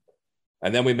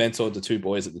 And then we mentored the two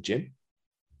boys at the gym.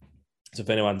 So if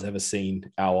anyone's ever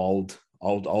seen our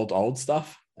old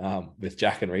stuff with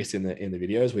Jack and Reese in the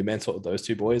videos, we mentored those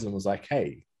two boys and was like,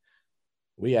 hey,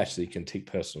 we actually can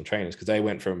take personal trainers, because they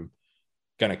went from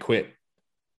going to quit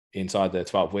inside their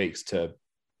 12 weeks to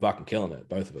fucking killing it,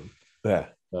 both of them. Yeah.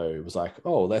 So it was like,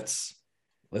 oh, let's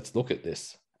look at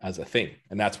this as a thing.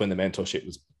 And that's when the mentorship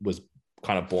was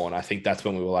kind of born. I think that's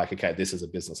when we were like, okay, this is a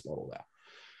business model now.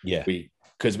 Yeah.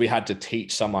 Because we had to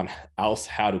teach someone else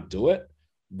how to do it.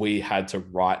 We had to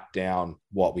write down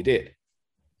what we did.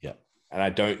 Yeah. And I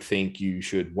don't think you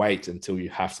should wait until you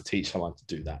have to teach someone to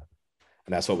do that.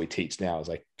 And that's what we teach now, is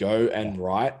like, go and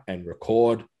write and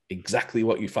record exactly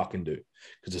what you fucking do.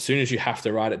 Because as soon as you have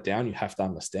to write it down, you have to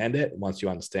understand it. And once you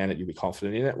understand it, you'll be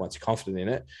confident in it. Once you're confident in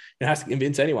it, you don't have to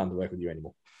convince anyone to work with you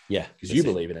anymore. Yeah. Because you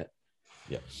believe in it.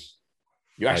 Yeah.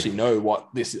 You actually know what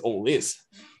this all is.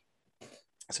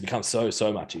 So it becomes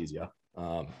so much easier.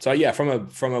 So yeah, from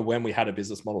a when we had a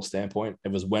business model standpoint,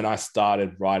 it was when I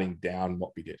started writing down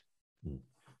what we did and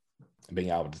being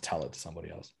able to tell it to somebody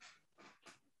else.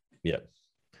 Yeah.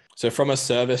 So from a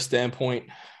service standpoint,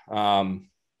 I'm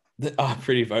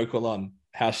pretty vocal on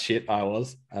how shit I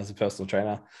was as a personal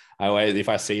trainer. I always, if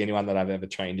I see anyone that I've ever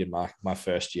trained in my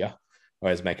first year, I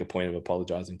always make a point of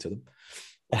apologizing to them.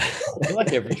 I feel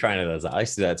like every trainer does that. I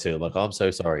used to do that too. Like, oh, I'm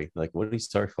so sorry. Like, what are you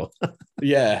sorry for?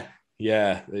 Yeah.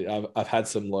 I've had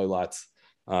some lowlights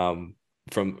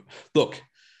look,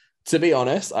 to be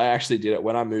honest, I actually did it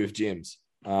when I moved gyms.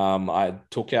 I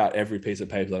took out every piece of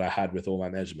paper that I had with all my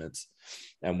measurements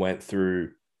and went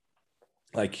through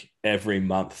like every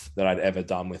month that I'd ever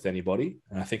done with anybody.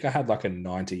 And I think I had like a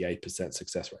 98%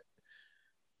 success rate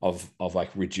of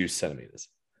like reduced centimeters.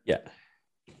 Yeah.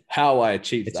 How I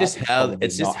achieved it's just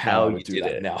how you did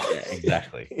it now. Yeah,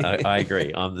 exactly. I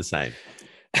agree. I'm the same.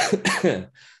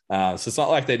 So it's not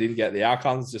like they didn't get the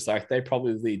outcomes, just like they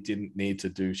probably didn't need to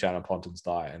do Shannon Ponton's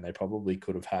diet, and they probably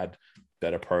could have had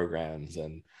better programs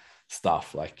and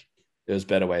stuff. Like there's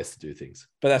better ways to do things,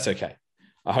 but that's okay.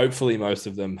 Hopefully most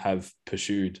of them have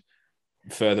pursued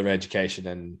further education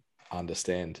and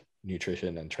understand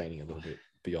nutrition and training a little bit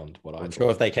beyond what I'm sure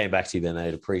thought. if they came back to you, then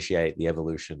they'd appreciate the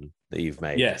evolution that you've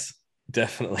made. Yes,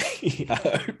 definitely. I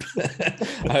hope.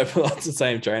 I hope I'm not the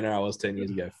same trainer I was 10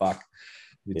 years ago. Fuck.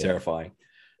 It'd be terrifying.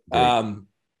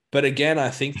 But again, I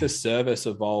think the service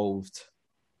evolved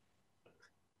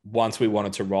once we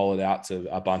wanted to roll it out to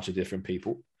a bunch of different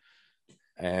people.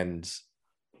 And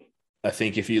I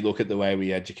think if you look at the way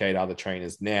we educate other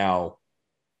trainers now,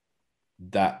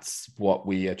 that's what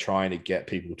we are trying to get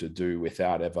people to do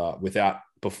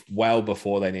well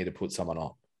before they need to put someone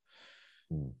on.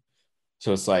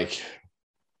 So it's like,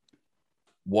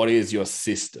 what is your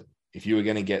system? If you were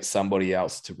going to get somebody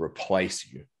else to replace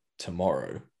you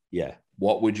tomorrow,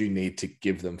 what would you need to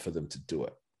give them for them to do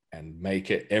it and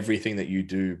make it everything that you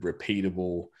do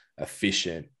repeatable,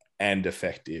 efficient, and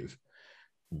effective?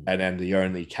 And then the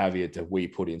only caveat that we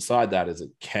put inside that is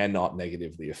it cannot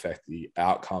negatively affect the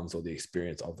outcomes or the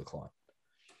experience of the client.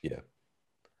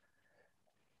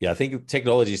 I think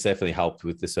technology has definitely helped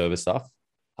with the service stuff.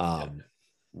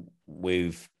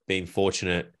 We've been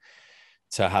fortunate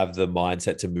to have the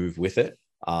mindset to move with it.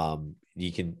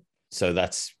 So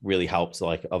that's really helped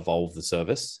like evolve the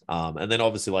service. And then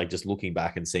obviously like just looking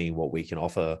back and seeing what we can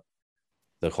offer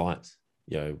the clients,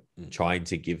 trying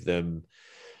to give them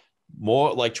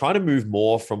more, like trying to move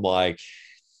more from like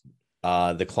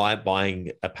the client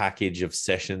buying a package of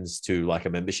sessions to like a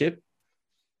membership.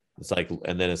 It's like,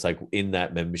 and then it's like in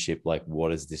that membership, like what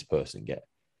does this person get?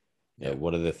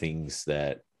 What are the things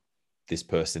that this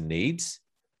person needs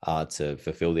to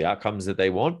fulfill the outcomes that they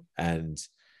want? And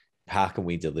how can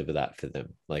we deliver that for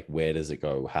them? Like, where does it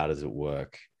go? How does it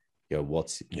work?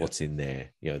 What's in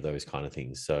there? Those kind of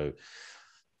things. So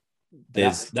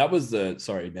that was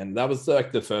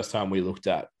like the first time we looked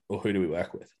at, well, who do we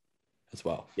work with as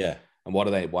well? Yeah. And what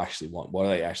do they actually want? What do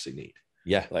they actually need?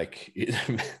 Yeah. Like,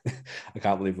 I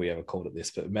can't believe we ever called it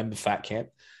this, but remember Fat Camp?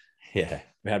 Yeah.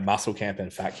 We had Muscle Camp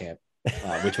and Fat Camp,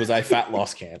 which was a fat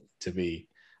loss camp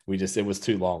it was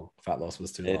too long. Fat loss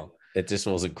was too long. It just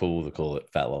wasn't cool to call it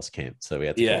Fat Loss Camp. So we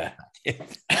had to call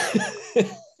it Fat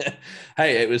Camp.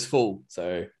 Hey, it was full.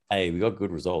 So hey, we got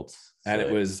good results. And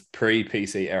it was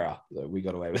pre-PC era. So we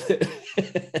got away with it.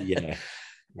 Yeah.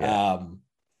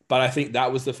 But I think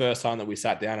that was the first time that we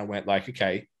sat down and went like,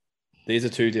 okay, these are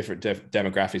two different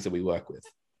demographics that we work with.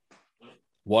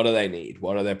 What do they need?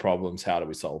 What are their problems? How do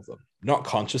we solve them? Not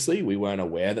consciously. We weren't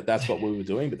aware that that's what we were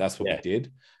doing, but that's what we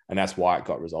did. And that's why it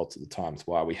got results at the time. It's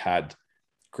why we had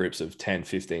groups of 10,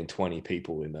 15, 20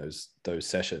 people in those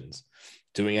sessions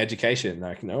doing education.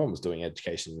 Like no one was doing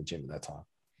education in the gym at that time.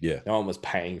 Yeah. No one was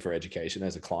paying for education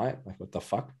as a client. Like, what the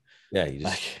fuck? Yeah. You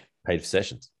just paid for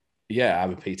sessions. Yeah.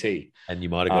 I'm a PT. And you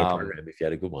might have got a program if you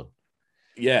had a good one.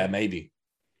 Yeah, maybe.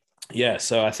 Yeah.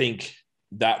 So I think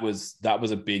that was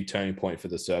a big turning point for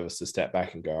the service to step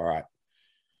back and go, all right,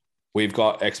 we've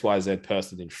got XYZ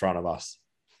person in front of us.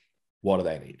 What do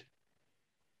they need?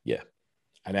 Yeah.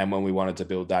 And then when we wanted to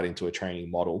build that into a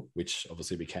training model, which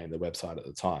obviously became the website at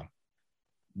the time,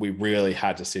 we really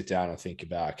had to sit down and think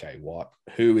about, okay,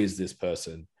 who is this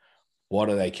person? What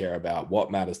do they care about? What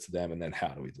matters to them? And then how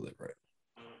do we deliver it?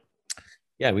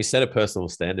 Yeah. We set a personal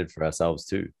standard for ourselves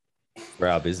too, for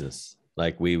our business.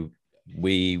 Like we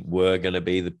were going to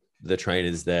be the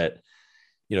trainers that,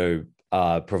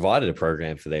 provided a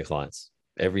program for their clients.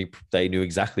 They knew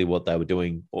exactly what they were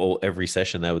doing, or every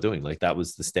session they were doing. Like that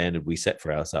was the standard we set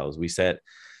for ourselves. We set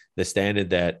the standard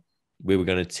that we were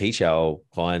going to teach our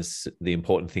clients the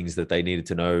important things that they needed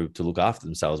to know to look after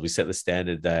themselves. We set the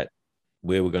standard that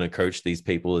we were going to coach these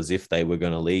people as if they were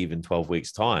going to leave in 12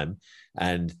 weeks time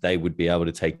and they would be able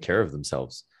to take care of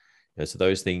themselves. So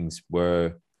those things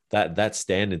were that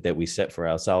standard that we set for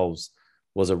ourselves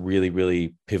was a really,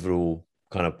 really pivotal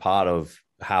kind of part of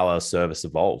how our service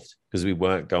evolved, because we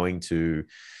weren't going to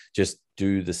just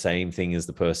do the same thing as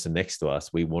the person next to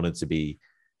us. We wanted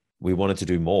to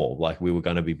do more. Like we were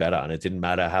going to be better. And it didn't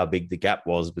matter how big the gap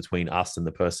was between us and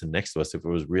the person next to us. If it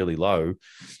was really low,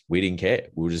 we didn't care.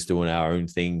 We were just doing our own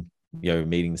thing,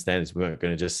 meeting the standards. We weren't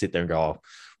going to just sit there and go, oh,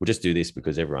 we'll just do this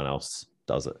because everyone else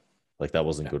does it. Like that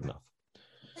wasn't good enough.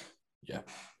 Yeah.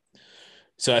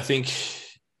 So I think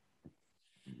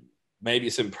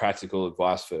maybe some practical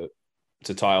advice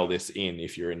to tie all this in,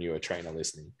 if you're a newer trainer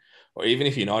listening, or even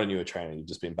if you're not a newer trainer, you've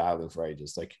just been battling for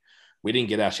ages. Like we didn't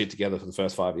get our shit together for the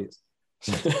first 5 years.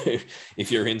 So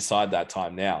if you're inside that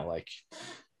time now, like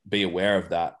be aware of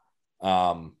that.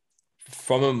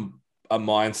 from a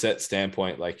mindset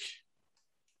standpoint, like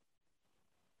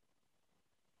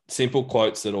simple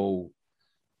quotes that'll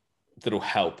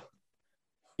help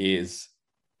is,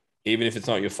 even if it's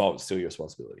not your fault, it's still your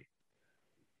responsibility.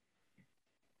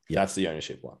 Yeah. That's the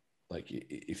ownership one. Like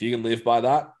if you can live by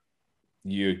that,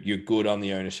 you're good on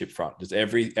the ownership front. Just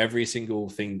every single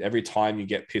thing, every time you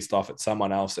get pissed off at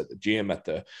someone else, at the gym, at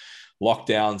the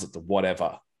lockdowns, at the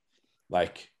whatever,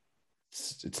 like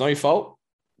it's not your fault.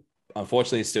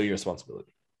 Unfortunately, it's still your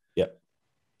responsibility. Yep.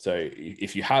 So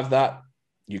if you have that,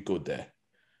 you're good there.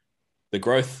 The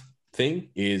growth thing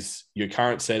is your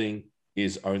current setting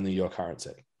is only your current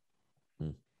setting.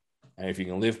 And if you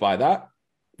can live by that,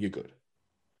 you're good.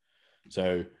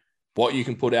 So what you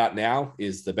can put out now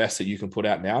is the best that you can put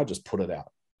out now. Just put it out.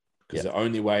 Because the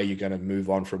only way you're going to move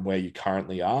on from where you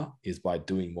currently are is by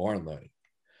doing more and learning.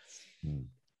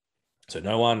 So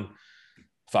no one,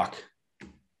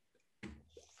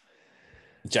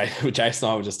 Jason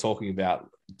and I were just talking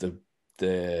about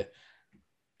the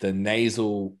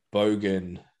nasal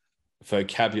bogan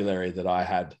vocabulary that I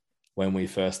had when we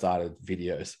first started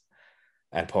videos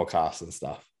and podcasts and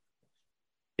stuff.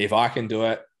 If I can do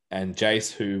it, and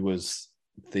Jace, who was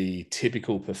the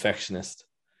typical perfectionist,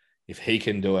 if he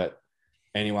can do it,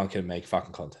 anyone can make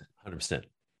fucking content. 100%.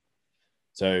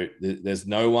 So there's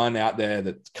no one out there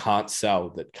that can't sell,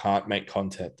 that can't make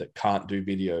content, that can't do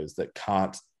videos, that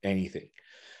can't anything.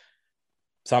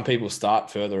 Some people start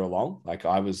further along. Like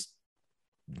I was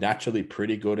naturally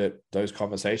pretty good at those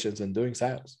conversations and doing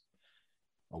sales.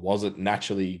 I wasn't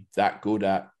naturally that good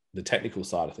at the technical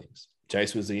side of things.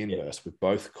 Jace was the inverse. We've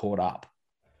both caught up.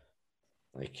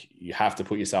 Like you have to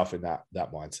put yourself in that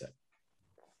mindset.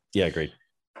 Yeah, agreed.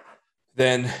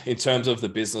 Then in terms of the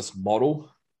business model,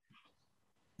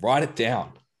 write it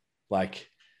down. Like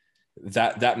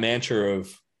that mantra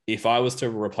of, if I was to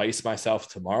replace myself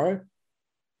tomorrow,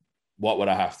 what would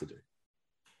I have to do?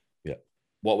 Yeah.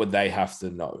 What would they have to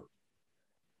know?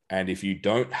 And if you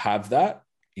don't have that,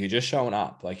 you're just showing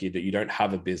up. Like you don't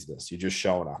have a business. You're just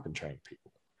showing up and training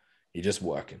people. You're just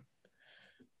working.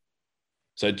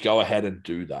 So go ahead and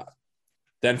do that.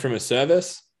 Then from a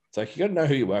service, it's like, you got to know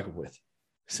who you're working with.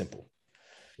 Simple.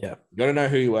 Yeah. You got to know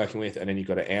who you're working with, and then you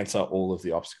got to answer all of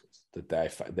the obstacles that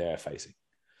they're facing.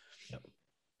 Yep.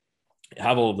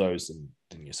 Have all of those, and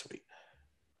then you're sweet.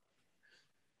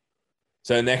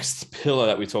 So the next pillar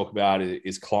that we talk about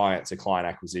is clients and client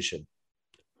acquisition,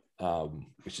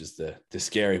 which is the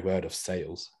scary word of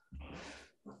sales.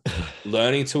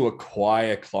 Learning to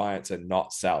acquire clients and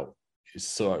not sell is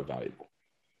so valuable.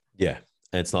 Yeah.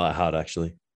 And it's not that hard,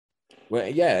 actually. Well,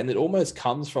 yeah. And it almost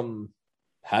comes from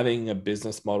having a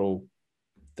business model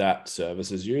that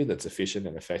services you, that's efficient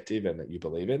and effective and that you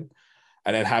believe in,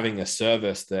 and then having a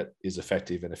service that is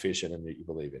effective and efficient and that you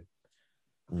believe in.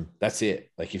 That's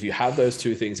it. Like if you have those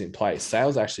two things in place,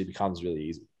 sales actually becomes really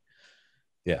easy.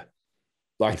 Yeah.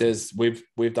 Like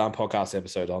we've done podcast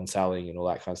episodes on selling and all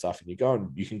that kind of stuff. And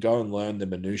you can go and learn the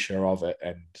minutiae of it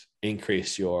and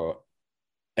increase your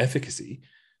efficacy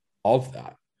of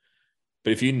that.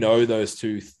 But if you know those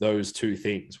two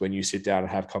things, when you sit down and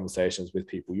have conversations with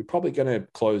people, you're probably going to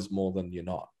close more than you're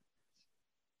not.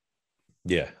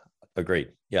 Yeah.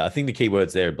 Agreed. Yeah. I think the key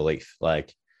words there are belief.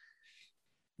 Like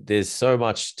there's so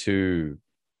much to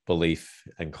belief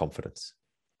and confidence.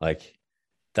 Like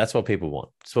that's what people want.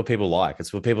 It's what people like.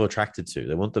 It's what people are attracted to.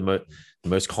 They want the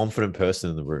most confident person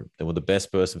in the room. They want the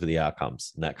best person for the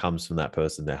outcomes. And that comes from that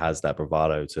person that has that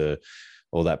bravado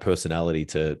or that personality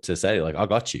to say, like, I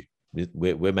got you.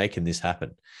 We're making this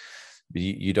happen. But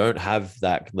you don't have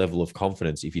that level of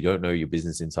confidence if you don't know your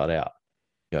business inside out.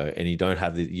 And you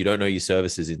don't know your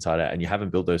services inside out, and you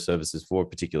haven't built those services for a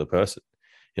particular person.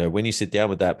 When you sit down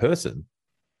with that person,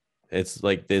 it's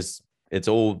like it's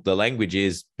all the language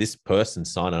is this person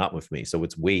signing up with me. So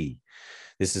it's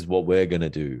this is what we're going to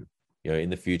do. In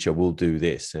the future, we'll do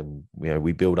this. And,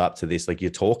 we build up to this. Like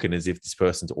you're talking as if this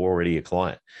person's already a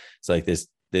client. It's like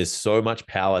there's so much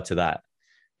power to that,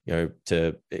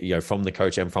 from the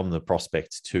coach and from the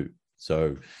prospect too.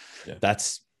 So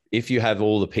that's, if you have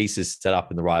all the pieces set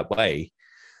up in the right way,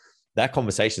 that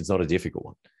conversation is not a difficult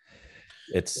one.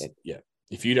 It's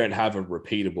if you don't have a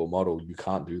repeatable model, you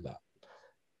can't do that.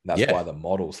 That's why the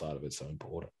model side of it's so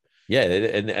important. Yeah.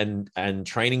 And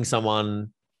training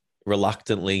someone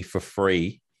reluctantly for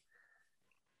free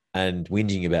and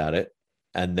whinging about it.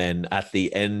 And then at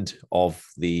the end of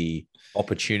the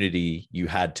opportunity you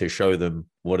had to show them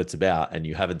what it's about and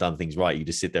you haven't done things right, you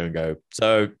just sit there and go,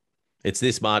 so it's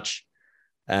this much.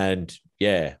 And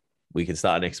we can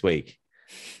start next week.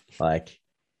 Like,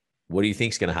 what do you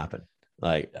think's going to happen?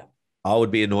 Like, I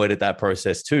would be annoyed at that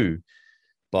process too,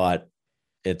 but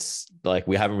it's like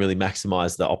we haven't really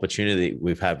maximized the opportunity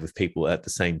we've had with people at the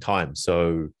same time.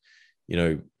 So, you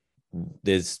know,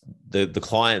 there's the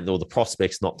client or the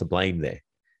prospect's not to blame there.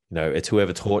 You know, it's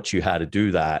whoever taught you how to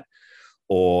do that,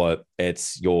 or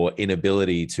it's your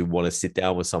inability to want to sit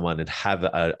down with someone and have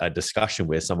a discussion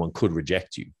where someone could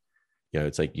reject you. You know,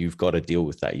 it's like, you've got to deal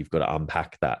with that. You've got to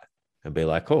unpack that and be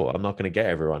like, oh, I'm not going to get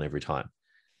everyone every time.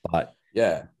 But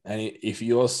yeah. And if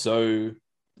you're so,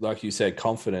 like you said,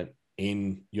 confident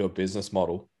in your business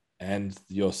model and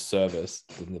your service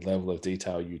and the level of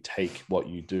detail you take what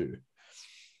you do,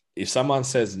 if someone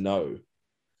says no,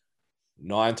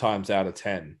 9 times out of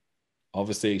 10,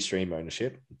 obviously extreme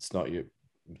ownership. It's not you,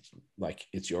 like,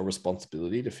 it's your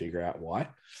responsibility to figure out why.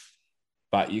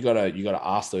 But you gotta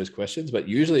ask those questions. But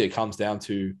usually it comes down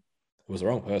to, it was the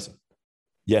wrong person.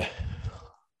 yeah,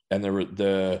 And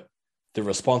the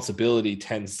responsibility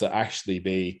tends to actually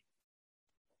be,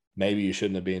 maybe you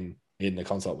shouldn't have been in the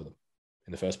consult with them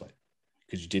in the first place,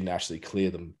 because you didn't actually clear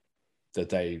them that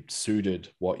they suited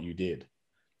what you did,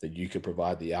 that you could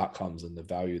provide the outcomes and the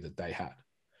value that they had.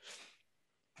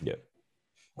 yeah,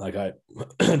 Like, I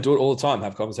do it all the time,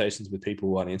 have conversations with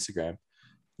people on Instagram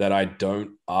that I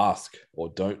don't ask or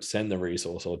don't send the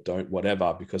resource or don't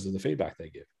whatever because of the feedback they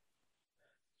give.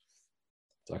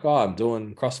 It's like, oh, I'm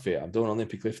doing CrossFit, I'm doing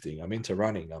Olympic lifting, I'm into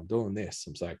running, I'm doing this.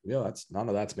 I'm like, yeah, none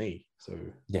of that's me. So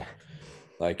yeah,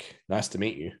 like, nice to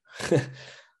meet you.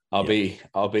 I'll be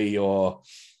your,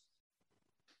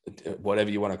 whatever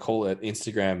you want to call it,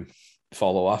 Instagram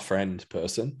follower, friend,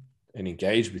 person, and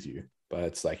engage with you. But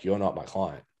it's like, you're not my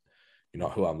client. You're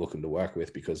not who I'm looking to work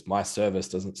with, because my service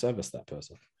doesn't service that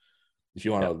person. If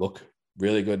you want to look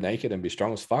really good naked and be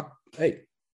strong as fuck, hey,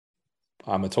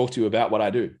 I'm going to talk to you about what I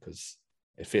do because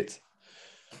it fits.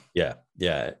 yeah,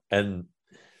 yeah. And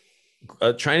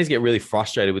trainers get really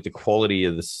frustrated with the quality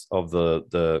of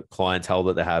the clientele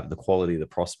that they have, the quality of the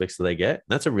prospects that they get. And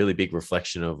that's a really big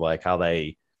reflection of like how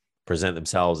they present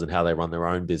themselves and how they run their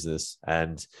own business,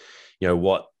 and you know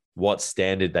what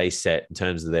standard they set in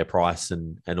terms of their price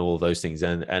and all of those things.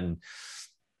 And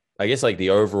I guess like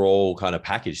the overall kind of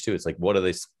package too. It's like, what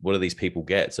do these people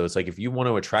get? So it's like, if you want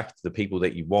to attract the people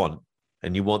that you want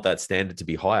and you want that standard to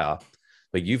be higher,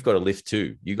 but you've got to lift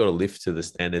too. You've got to lift to the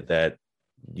standard that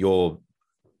you're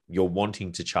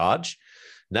wanting to charge.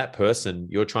 And that person,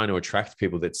 you're trying to attract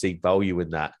people that see value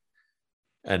in that,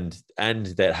 and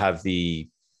that have the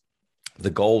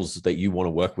goals that you want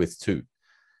to work with too.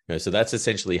 You know, so that's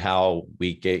essentially how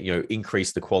we get, you know,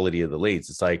 increase the quality of the leads.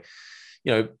 It's like,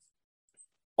 you know,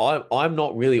 I'm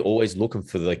not really always looking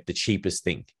for like the cheapest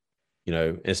thing, you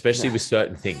know, especially with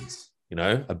certain things, you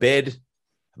know, a bed,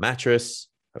 a mattress,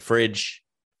 a fridge,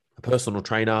 a personal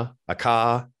trainer, a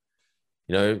car.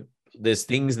 You know, there's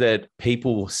things that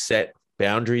people set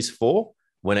boundaries for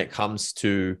when it comes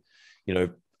to, you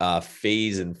know,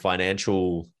 fees and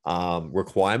financial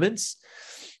requirements.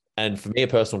 And for me, a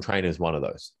personal trainer is one of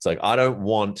those. It's like, I don't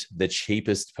want the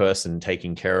cheapest person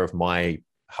taking care of my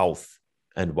health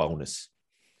and wellness,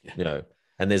 you know,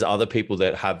 and there's other people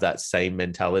that have that same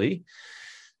mentality.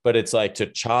 But it's like, to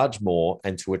charge more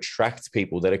and to attract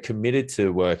people that are committed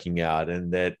to working out,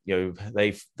 and that, you know,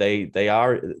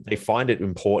 they find it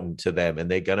important to them, and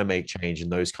they're going to make change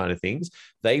and those kind of things.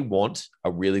 They want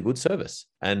a really good service,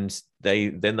 and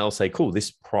they'll say, cool,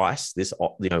 this price, this,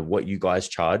 you know, what you guys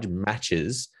charge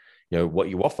matches, you know, what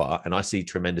you offer, and I see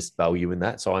tremendous value in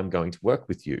that, so I'm going to work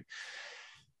with you.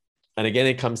 And again,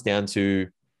 it comes down to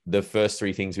the first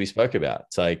 3 things we spoke about.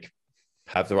 It's like,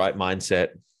 have the right mindset,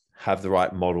 have the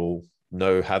right model,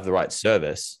 have the right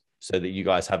service, so that you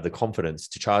guys have the confidence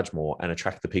to charge more and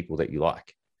attract the people that you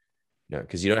like. You know,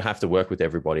 because you don't have to work with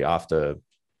everybody after,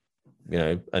 you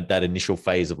know, that initial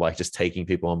phase of like just taking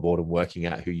people on board and working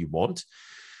out who you want.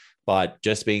 But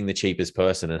just being the cheapest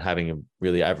person and having a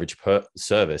really average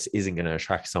service isn't going to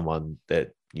attract someone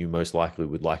that you most likely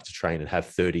would like to train and have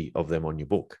 30 of them on your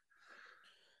book.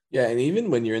 Yeah. And even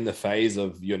when you're in the phase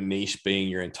of your niche being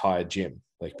your entire gym,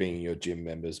 like being your gym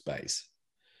members base,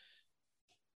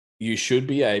 you should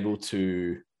be able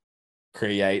to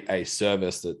create a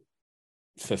service that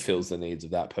fulfills the needs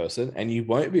of that person. And you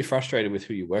won't be frustrated with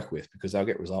who you work with, because they'll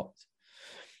get results.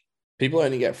 People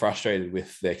only get frustrated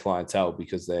with their clientele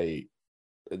because they,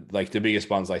 like, the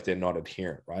biggest ones, like, they're not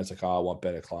adherent, right? It's like, oh, I want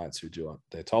better clients who do it.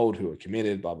 They're told, who are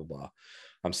committed, blah, blah, blah.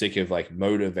 I'm sick of like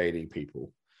motivating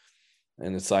people.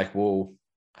 And it's like, well,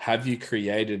 have you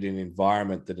created an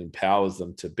environment that empowers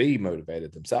them to be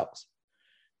motivated themselves?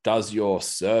 Does your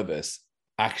service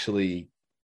actually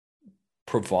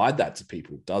provide that to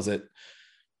people? Does it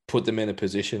put them in a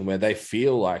position where they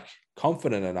feel like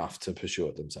confident enough to pursue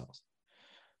it themselves?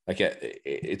 Like,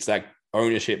 it's like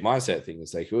ownership mindset thing.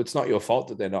 It's like, well, it's not your fault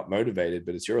that they're not motivated,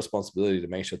 but it's your responsibility to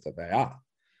make sure that they are.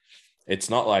 It's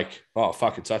not like, oh,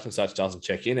 fuck it, such and such doesn't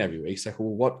check in every week. It's like, well,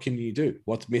 what can you do?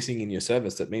 What's missing in your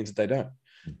service that means that they don't?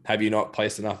 Have you not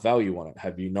placed enough value on it?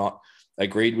 Have you not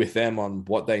agreed with them on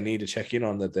what they need to check in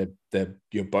on, that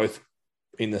you're both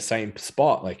in the same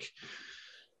spot? Like,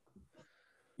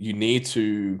 you need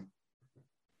to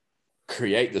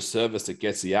create the service that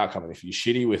gets the outcome. And if you're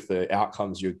shitty with the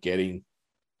outcomes you're getting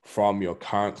from your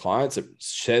current clients, it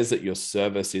says that your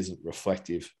service isn't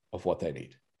reflective of what they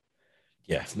need.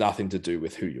 Yeah. It's nothing to do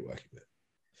with who you're working with.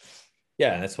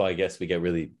 Yeah. And that's why I guess we get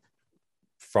really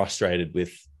frustrated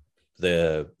with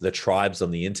the tribes on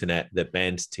the internet that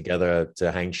band together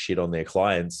to hang shit on their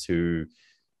clients who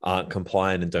aren't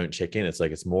compliant and don't check in. It's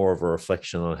like, it's more of a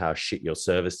reflection on how shit your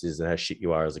service is and how shit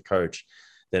you are as a coach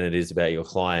than it is about your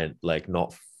client, like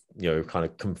not, kind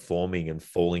of conforming and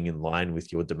falling in line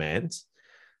with your demands.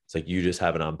 It's like, you just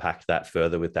haven't unpacked that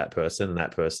further with that person, and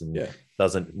that person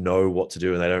doesn't know what to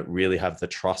do, and they don't really have the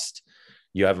trust.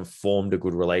 You haven't formed a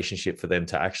good relationship for them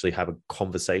to actually have a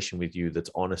conversation with you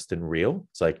that's honest and real.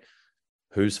 It's like,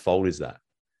 whose fault is that?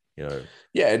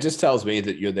 Yeah, it just tells me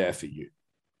that you're there for you.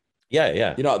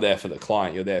 Yeah. You're not there for the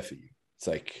client. You're there for you. It's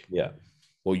like, yeah,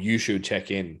 well, you should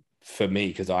check in for me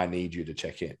because I need you to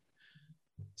check in.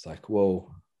 It's like,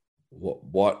 well,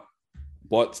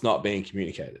 what's not being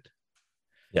communicated?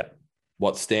 Yeah.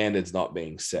 What standards not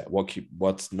being set?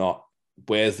 What's not?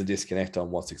 Where's the disconnect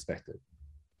on what's expected?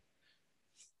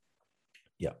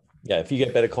 Yeah. If you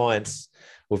get better clients,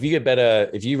 or if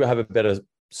you have a better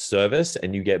service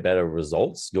and you get better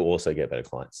results, you'll also get better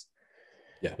clients.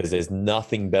 Yeah. Because there's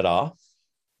nothing better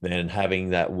than having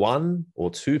that one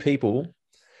or two people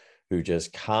who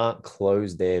just can't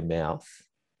close their mouth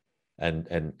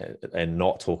and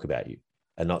not talk about you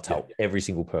and not tell every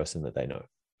single person that they know.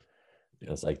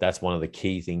 It's like, that's one of the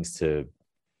key things to,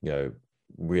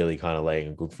 really kind of laying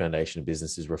a good foundation of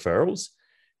business is referrals.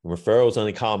 And referrals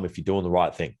only come if you're doing the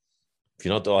right thing. If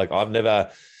you're not, like, I've never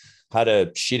had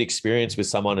a shit experience with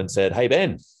someone and said, hey,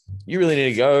 Ben, you really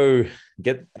need to go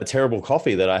get a terrible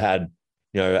coffee that I had,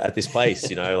 at this place,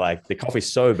 like the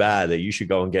coffee's so bad that you should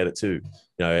go and get it too,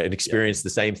 and experience the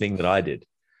same thing that I did.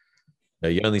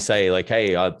 You only say like,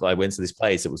 hey, I went to this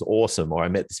place, it was awesome. Or I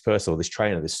met this person or this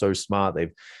trainer, they're so smart.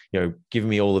 They've, given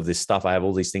me all of this stuff. I have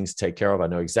all these things to take care of. I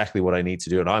know exactly what I need to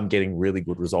do, and I'm getting really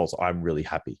good results. I'm really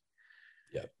happy.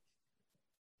 Yeah.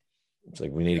 It's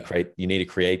like, you need to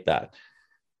create that.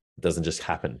 It doesn't just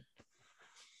happen.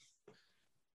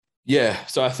 Yeah.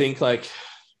 So I think, like,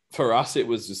 for us, it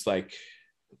was just like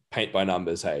paint by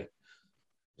numbers. Hey, it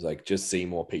was like, just see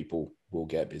more people, we'll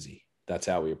get busy. That's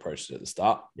how we approached it at the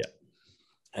start. Yeah.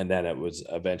 And then it was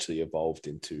eventually evolved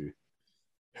into,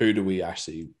 who do we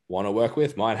actually want to work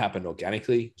with? Mine happened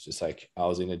organically. It's just like, I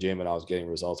was in a gym and I was getting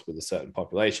results with a certain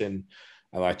population.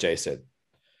 And like Jay said,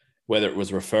 whether it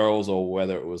was referrals or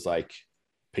whether it was like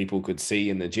people could see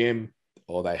in the gym,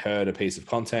 or they heard a piece of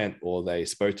content, or they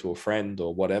spoke to a friend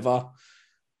or whatever.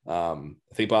 I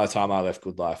think by the time I left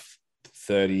Good Life,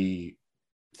 30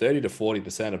 to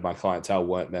 40% of my clientele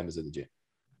weren't members of the gym.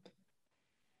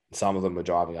 Some of them were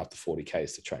driving up to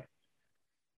 40Ks to train.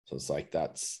 So it's like,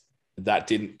 that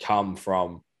didn't come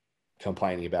from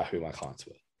complaining about who my clients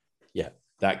were. Yeah.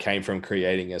 That came from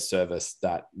creating a service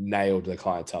that nailed the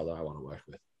clientele that I want to work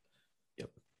with. Yep.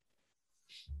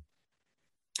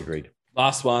 Agreed.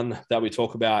 Last one that we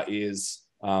talk about is,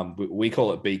 we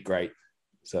call it Beat Great.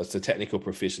 So it's the technical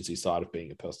proficiency side of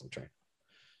being a personal trainer.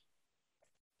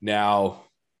 Now,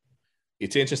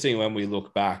 it's interesting when we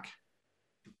look back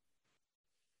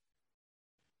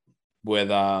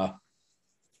whether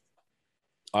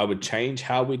I would change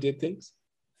how we did things,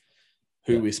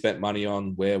 who we spent money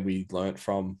on, where we learned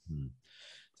from.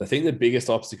 So I think the biggest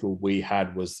obstacle we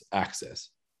had was access.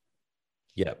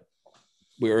 Yeah.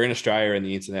 We were in Australia and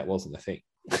the internet wasn't a thing.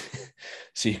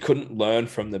 So you couldn't learn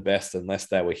from the best unless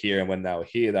they were here. And when they were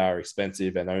here, they were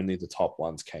expensive and only the top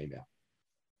ones came out.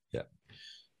 Yeah.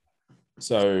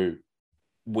 So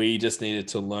we just needed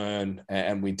to learn,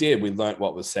 and we did. We learned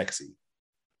what was sexy.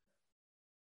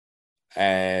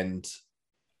 And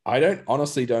I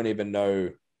honestly don't even know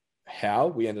how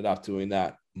we ended up doing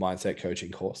that mindset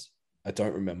coaching course. I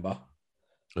don't remember.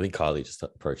 I think Kylie just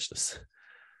approached us.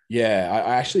 Yeah,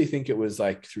 I actually think it was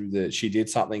like she did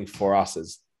something for us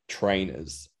as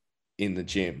trainers in the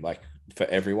gym, like for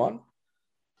everyone.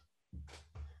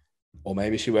 Or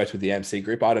maybe she worked with the MC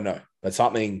group. I don't know. But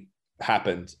something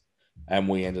happened and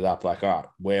we ended up like, all right,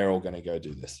 we're all going to go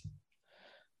do this.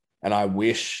 And I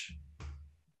wish,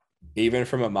 even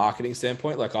from a marketing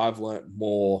standpoint, like I've learned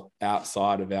more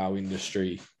outside of our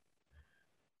industry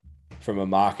from a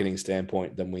marketing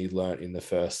standpoint than we learned in the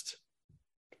first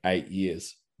 8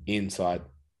 years inside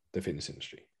the fitness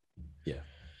industry. Yeah.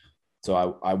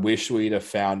 So I wish we'd have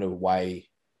found a way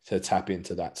to tap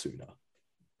into that sooner.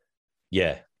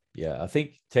 Yeah. Yeah. I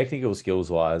think technical skills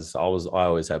wise, I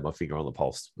always had my finger on the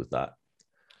pulse with that.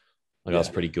 Like I was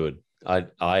pretty good.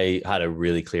 I had a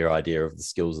really clear idea of the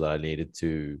skills that I needed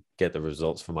to get the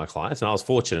results for my clients. And I was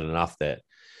fortunate enough that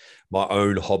my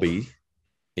own hobby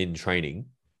in training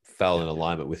fell in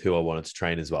alignment with who I wanted to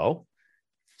train as well.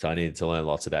 So I needed to learn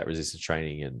lots about resistance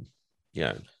training and, you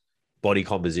know, body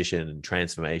composition and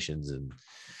transformations and,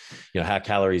 you know, how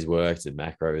calories worked and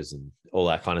macros and all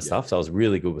that kind of stuff. So I was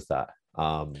really good with that.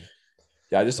 I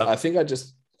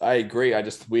agree. I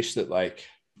just wish that like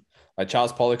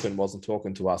Charles Poliquin wasn't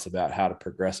talking to us about how to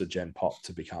progress a Gen Pop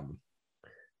to become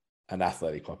an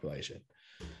athletic population.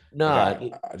 No,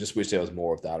 I just wish there was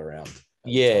more of that around.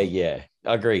 Yeah.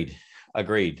 Agreed.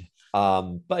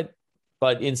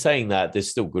 But in saying that,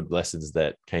 there's still good lessons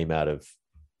that came out of,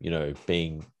 you know,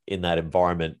 being in that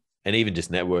environment and even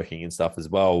just networking and stuff as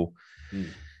well.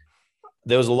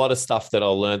 There was a lot of stuff that I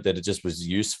learned that it just was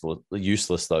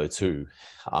useless though too.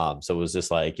 So it was just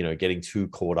like, you know, getting too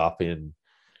caught up in,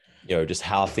 you know, just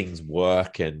how things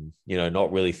work and, you know,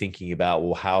 not really thinking about,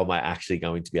 well, how am I actually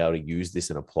going to be able to use this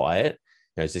and apply it?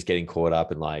 You know, it's just getting caught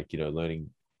up in like, you know, learning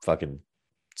fucking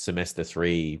semester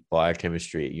 3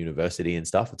 biochemistry at university and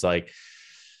stuff. It's like,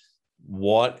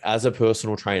 what, as a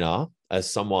personal trainer,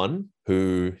 as someone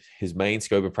who his main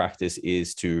scope of practice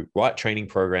is to write training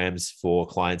programs for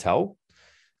clientele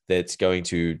that's going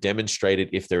to demonstrate it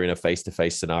if they're in a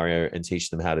face-to-face scenario and teach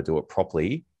them how to do it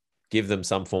properly, give them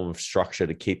some form of structure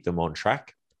to keep them on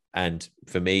track. And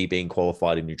for me, being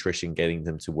qualified in nutrition, getting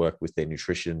them to work with their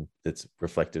nutrition that's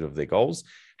reflective of their goals.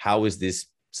 How is this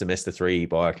semester 3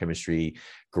 biochemistry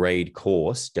grade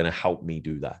course going to help me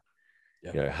do that?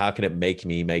 Yeah. You know, how can it make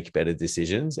me make better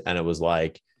decisions? And it was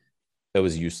like, it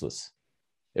was useless.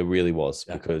 It really was,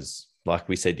 because like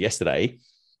we said yesterday,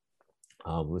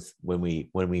 when we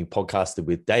podcasted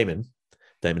with Damon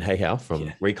Hayhow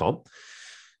from Recomp,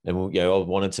 and you know, I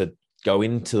wanted to go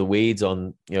into the weeds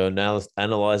on, you know, now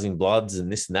analyzing bloods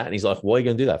and this and that. And he's like, what are you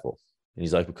going to do that for? And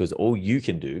he's like, because all you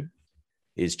can do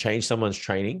is change someone's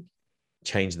training,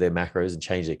 change their macros and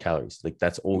change their calories. Like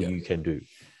that's all you can do.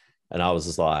 And I was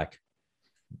just like,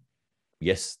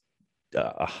 yes,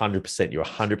 100%. You're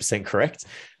 100% correct.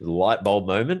 Light bulb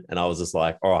moment. And I was just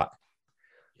like, all right,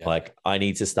 like I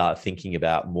need to start thinking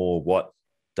about more, what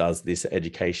does this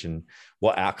education,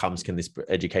 what outcomes can this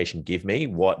education give me?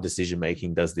 What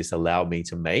decision-making does this allow me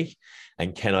to make?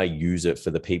 And can I use it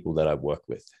for the people that I work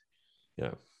with? You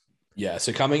know? Yeah.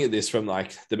 So coming at this from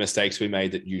like the mistakes we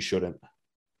made that you shouldn't,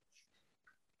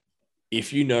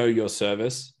 if you know your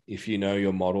service, if you know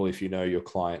your model, if you know your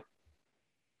client,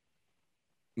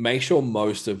 make sure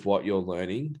most of what you're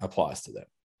learning applies to them.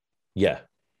 Yeah.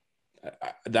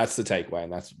 That's the takeaway.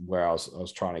 And that's where I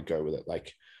was trying to go with it.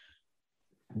 Like,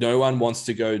 no one wants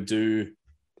to go do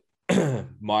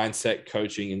mindset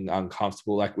coaching and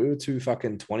uncomfortable. Like we were two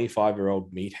fucking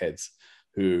 25-year-old meatheads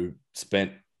who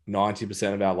spent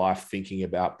 90% of our life thinking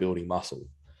about building muscle,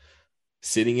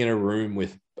 sitting in a room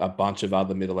with a bunch of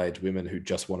other middle-aged women who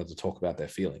just wanted to talk about their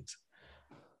feelings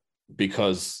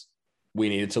because we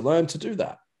needed to learn to do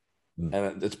that.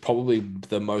 And it's probably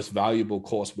the most valuable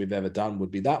course we've ever done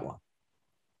would be that one.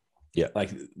 Yeah.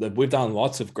 Like we've done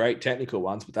lots of great technical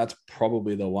ones, but that's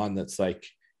probably the one that's like,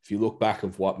 if you look back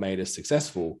of what made us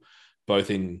successful, both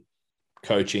in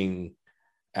coaching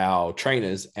our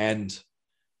trainers and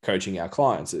coaching our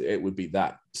clients, it would be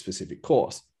that specific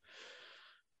course.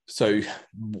 So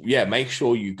yeah, make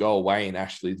sure you go away and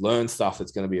actually learn stuff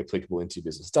that's going to be applicable into your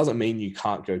business. Doesn't mean you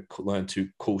can't go learn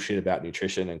cool shit about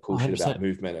nutrition and cool 100%. Shit about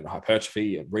movement and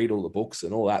hypertrophy and read all the books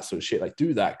and all that sort of shit. Like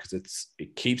do that because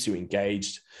it keeps you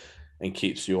engaged and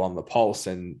keeps you on the pulse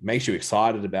and makes you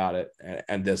excited about it.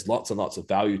 And there's lots and lots of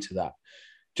value to that.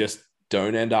 Just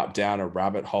don't end up down a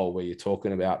rabbit hole where you're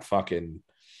talking about fucking,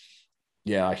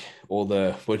 like all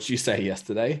the, what did you say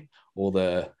yesterday? All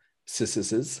the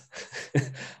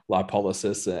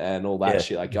lipolysis and all that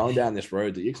shit, like going down this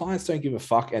road that your clients don't give a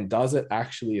fuck. And does it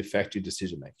actually affect your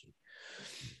decision-making?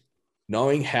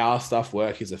 Knowing how stuff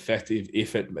works is effective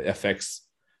if it affects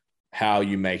how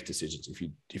you make decisions.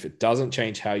 If it doesn't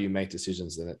change how you make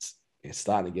decisions, then it's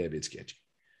starting to get a bit sketchy.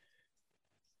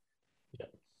 Yeah.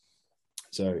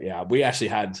 So yeah, we actually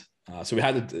had, we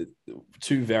had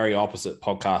two very opposite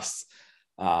podcasts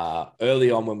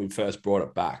early on when we first brought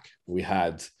it back. We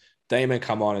had Damon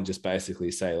come on and just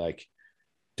basically say like,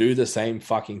 do the same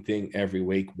fucking thing every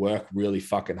week, work really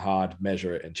fucking hard,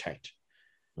 measure it and change.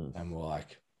 And we're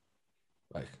like,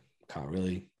 Like, can't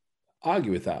really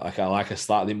argue with that. Like, I like a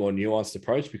slightly more nuanced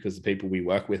approach because the people we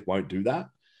work with won't do that.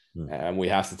 And we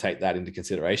have to take that into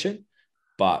consideration.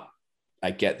 But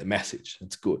I get the message.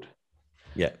 It's good.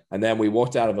 Yeah. And then we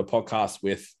walked out of a podcast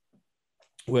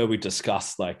where we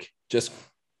discussed like just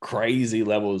crazy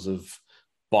levels of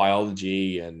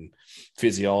biology and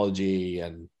physiology.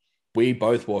 And we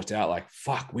both walked out like,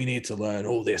 fuck, we need to learn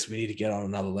all this. We need to get on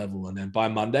another level. And then by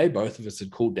Monday, both of us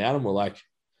had cooled down and we're like,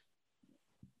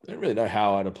 I don't really know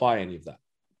how I'd apply any of that.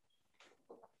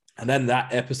 And then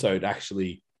that episode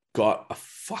actually got a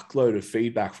fuckload of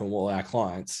feedback from all our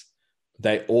clients.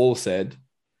 They all said,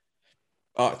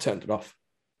 oh, I turned it off.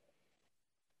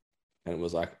 And it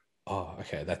was like, oh,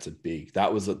 okay, that's a big,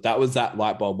 that was that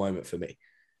light bulb moment for me. It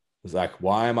was like,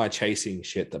 why am I chasing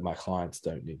shit that my clients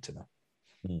don't need to know?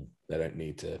 They don't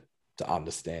need to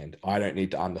understand. I don't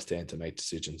need to understand to make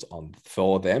decisions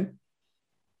for them.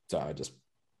 So I just,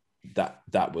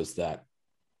 that was that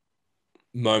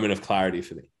moment of clarity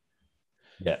for me.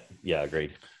 Yeah,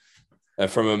 agreed.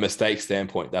 From a mistake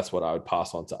standpoint, that's what I would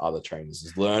pass on to other trainers: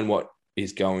 is learn what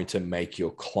is going to make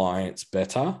your clients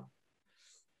better.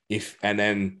 And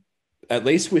then at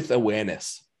least with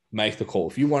awareness, make the call.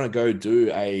 If you want to go do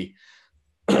a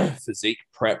physique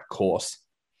prep course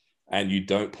and you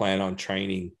don't plan on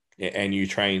training, and you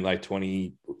train like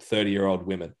 20, 30-year-old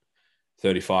women,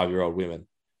 35-year-old women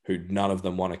who none of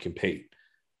them want to compete,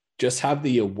 just have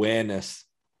the awareness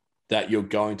that you're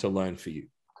going to learn for you.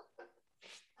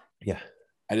 Yeah.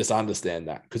 And just understand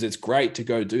that, because it's great to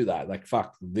go do that. Like,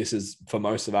 fuck, this is for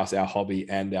most of us our hobby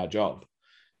and our job.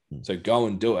 So go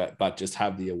and do it, but just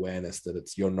have the awareness that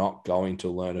you're not going to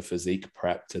learn a physique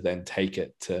prep to then take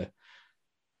it to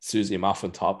Susie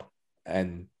Muffintop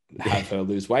and have her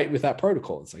lose weight with that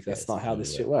protocol. It's like, that's not how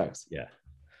this shit works. Yeah.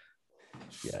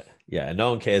 And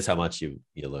no one cares how much you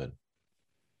learn.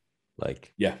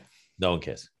 Like, yeah, no one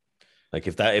cares. Like,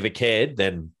 if it cared,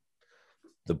 then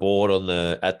the board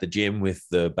at the gym with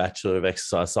the Bachelor of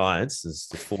Exercise Science is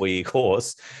a 4-year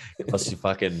course. It costs you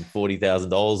fucking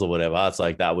 $40,000 or whatever. It's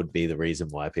like, that would be the reason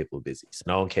why people are busy. So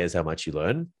no one cares how much you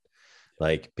learn.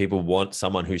 Like, people want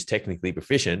someone who's technically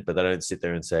proficient, but they don't sit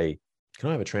there and say, can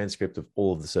I have a transcript of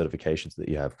all of the certifications that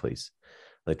you have, please?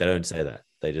 Like, they don't say that.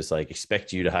 They just like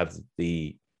expect you to have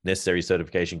the necessary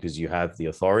certification because you have the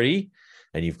authority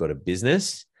and you've got a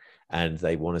business, and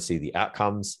they want to see the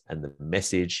outcomes and the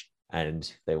message,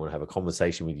 and they want to have a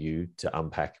conversation with you to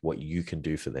unpack what you can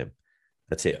do for them.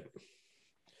 That's it.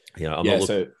 You know, I'm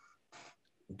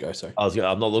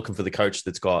not looking for the coach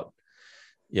that's got,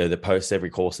 that posts every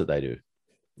course that they do.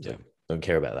 So don't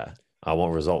care about that. I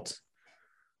want results.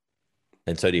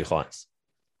 And so do your clients.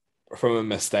 From a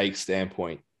mistake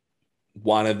standpoint,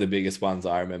 one of the biggest ones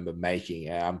I remember making,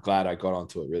 and I'm glad I got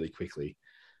onto it really quickly.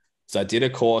 So I did a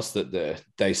course that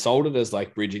they sold it as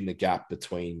like bridging the gap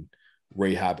between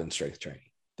rehab and strength training.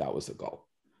 That was the goal.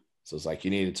 So it's like,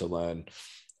 you needed to learn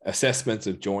assessments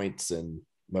of joints and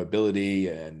mobility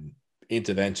and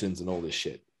interventions and all this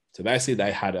shit. So basically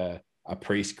they had a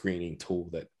pre-screening tool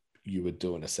that you would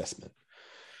do an assessment.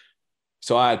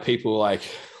 So I had people like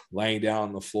laying down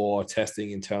on the floor,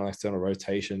 testing internal, external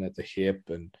rotation at the hip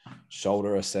and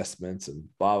shoulder assessments and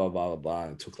blah, blah, blah, blah, blah.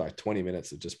 And it took like 20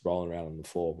 minutes of just rolling around on the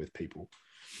floor with people.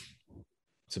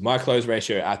 So my close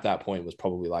ratio at that point was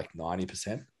probably like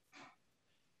 90%.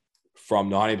 From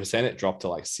 90%, it dropped to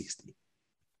like 60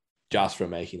 just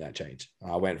from making that change.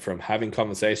 I went from having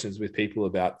conversations with people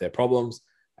about their problems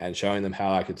and showing them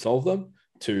how I could solve them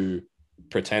to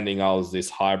pretending I was this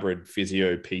hybrid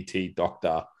physio PT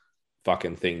doctor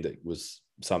fucking thing that was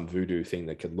some voodoo thing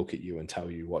that could look at you and tell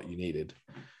you what you needed.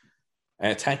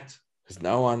 And it tanked because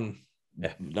no one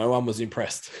was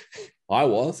impressed. I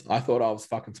thought I was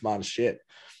fucking smart as shit.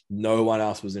 No one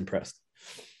else was impressed.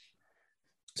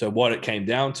 So what it came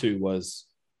down to was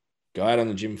go out on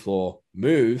the gym floor,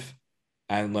 move,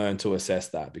 and learn to assess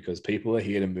that, because people are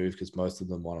here to move because most of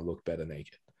them want to look better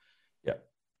naked. Yeah.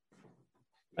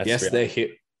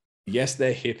 Yes,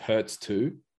 their hip hurts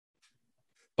too,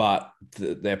 but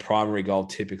their primary goal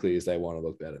typically is they want to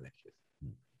look better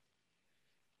naked.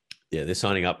 Yeah, they're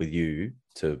signing up with you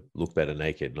to look better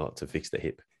naked, not to fix the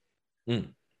hip.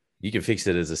 You can fix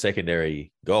it as a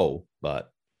secondary goal,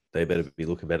 but they better be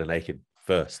looking better naked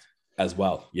first. As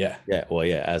well. Yeah. Yeah. Well,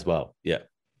 yeah, as well. Yeah.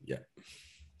 Yeah.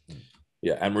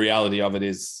 Yeah. And reality of it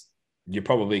is you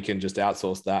probably can just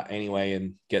outsource that anyway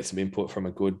and get some input from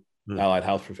a good allied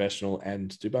health professional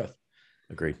and do both.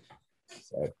 Agreed.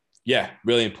 So yeah,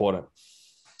 really important.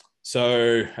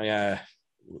 So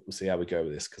we'll see how we go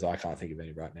with this, because I can't think of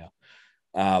any right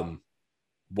now.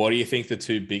 What do you think the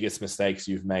two biggest mistakes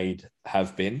you've made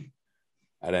have been?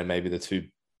 And then maybe the two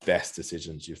best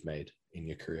decisions you've made in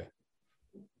your career.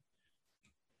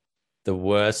 The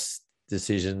worst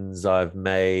decisions I've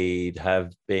made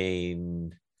have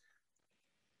been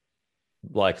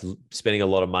like spending a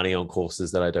lot of money on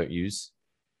courses that I don't use.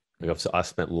 Like I've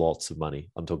spent lots of money.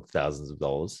 I'm talking thousands of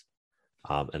dollars,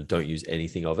 and don't use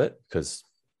anything of it because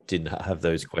didn't have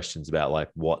those questions about like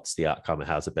what's the outcome and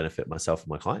how does it benefit myself and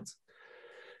my clients.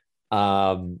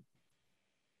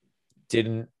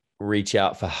 Didn't reach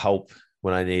out for help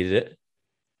when I needed it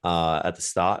at the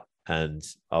start. And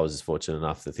I was just fortunate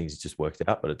enough that things just worked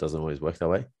out, but it doesn't always work that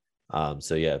way.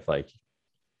 So yeah, if like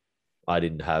I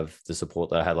didn't have the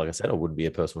support that I had, like I said, I wouldn't be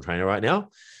a personal trainer right now.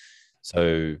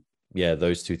 So yeah,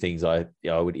 those two things I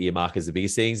would earmark as the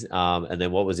biggest things. And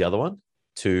then what was the other one?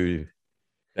 Two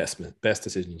best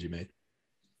decisions you made.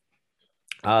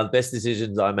 The best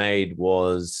decisions I made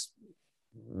was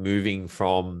moving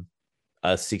from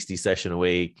a 60 session a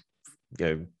week,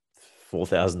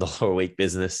 $4,000 a week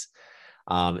business,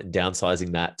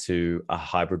 downsizing that to a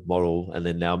hybrid model, and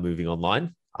then now moving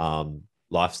online.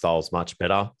 Lifestyle's much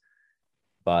better,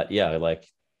 but yeah, like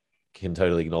can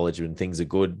totally acknowledge when things are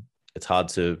good, it's hard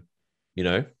to,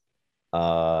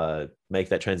 make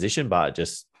that transition, but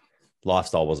just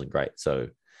lifestyle wasn't great. So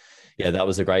yeah, that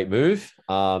was a great move.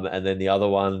 And then the other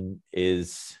one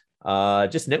is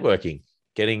just networking,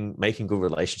 making good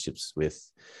relationships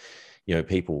with,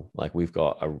 people. Like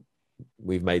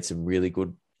we've made some really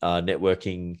good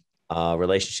networking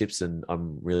relationships, and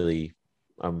I'm really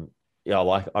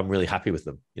happy with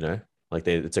them. Like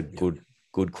it's a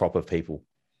good crop of people.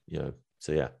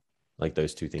 So yeah, like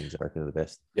those two things I reckon are the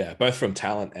best. Yeah, both from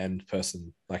talent and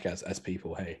person, like as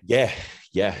people. Hey. Yeah.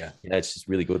 It's just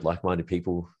really good, like-minded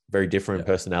people, very different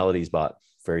personalities, but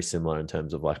very similar in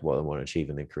terms of like what they want to achieve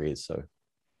in their careers. So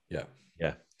yeah.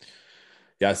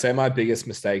 I'd say my biggest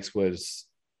mistakes was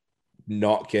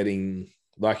not getting,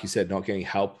 like you said, not getting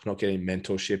help, not getting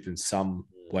mentorship in some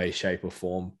way, shape, or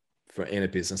form in a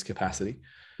business capacity.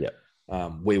 Yeah.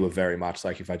 We were very much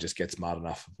like, if I just get smart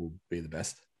enough, we'll be the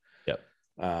best. Yep.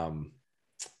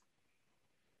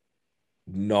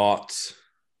 Not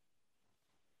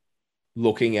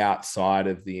looking outside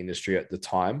of the industry at the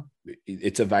time.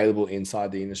 It's available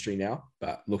inside the industry now,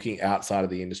 but looking outside of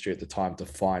the industry at the time to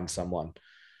find someone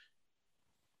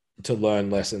to learn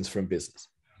lessons from business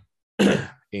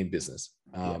in business.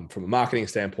 From a marketing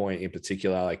standpoint in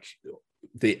particular, like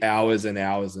the hours and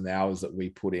hours and hours that we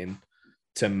put in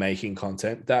to making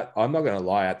content that, I'm not going to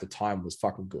lie, at the time was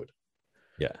fucking good.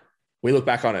 Yeah. We look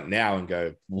back on it now and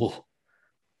go, whoa.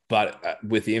 But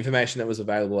with the information that was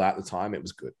available at the time, it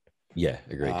was good. Yeah,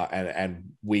 agreed.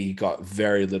 And we got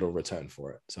very little return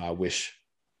for it. So I wish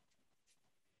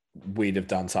we'd have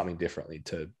done something differently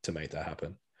to make that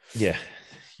happen. Yeah.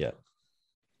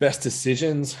 Best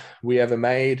decisions we ever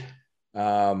made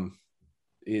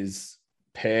is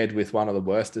paired with one of the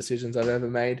worst decisions I've ever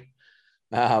made,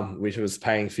 which was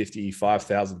paying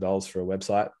 $55,000 for a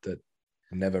website that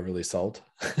never really sold.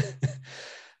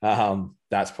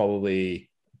 That's probably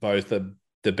both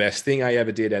the best thing I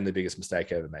ever did and the biggest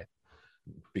mistake I ever made,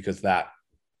 because that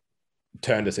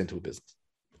turned us into a business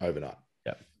overnight.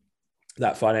 Yeah.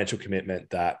 That financial commitment,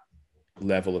 that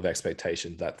level of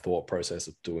expectation, that thought process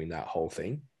of doing that whole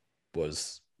thing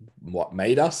was what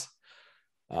made us.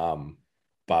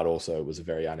 But also it was a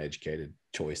very uneducated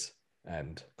choice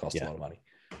and cost a lot of money.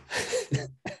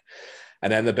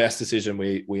 And then the best decision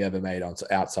we ever made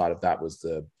outside of that was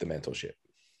the mentorship.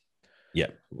 Yeah.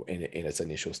 In its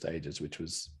initial stages, which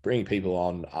was bringing people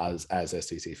on as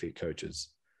STC Fit coaches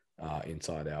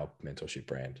inside our mentorship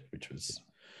brand, which was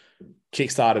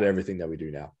kickstarted everything that we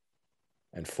do now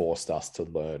and forced us to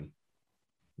learn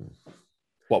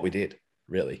what we did,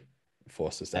 really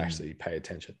forced us to actually pay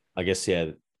attention. I guess,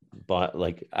 yeah, by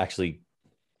like actually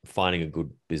finding a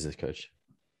good business coach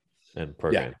and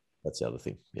program. Yeah. That's the other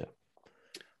thing.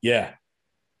 Yeah.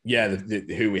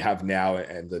 Who we have now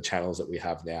and the channels that we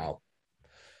have now.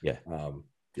 Yeah.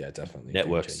 Definitely.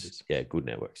 Networks. Yeah. Good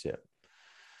networks. Yeah.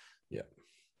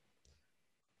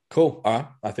 Cool. All right.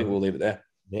 I think we'll leave it there.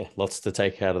 Yeah. Lots to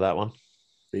take out of that one.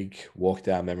 Big walk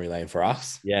down memory lane for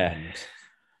us. Yeah. And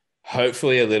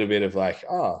hopefully a little bit of like,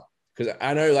 because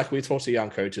I know like we talk to young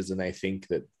coaches and they think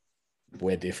that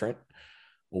we're different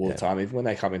all the time. Even when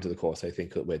they come into the course, they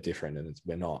think that we're different, and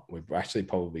we're not. We've actually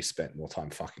probably spent more time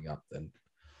fucking up than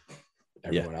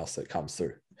everyone else that comes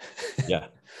through. Yeah.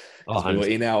 We were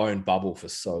in our own bubble for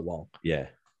so long. Yeah.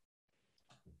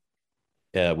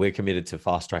 Yeah. We're committed to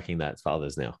fast tracking that for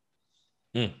others now.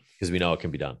 Because we know it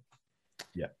can be done.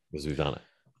 Yeah. Because we've done it.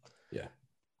 Yeah.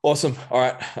 Awesome. All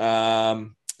right.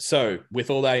 So with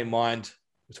all that in mind,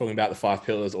 We're talking about the 5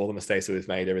 pillars, all the mistakes that we've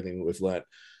made, everything that we've learned.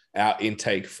 Our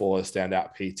intake for the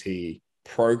Standout PT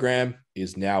program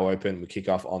is now open. We kick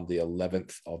off on the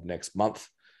 11th of next month.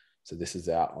 So this is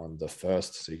out on the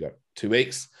 1st. So you got 2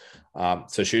 weeks.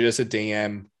 So shoot us a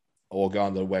DM or go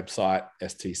on the website,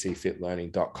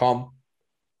 stcfitlearning.com,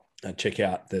 and check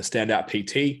out the Standout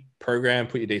PT program.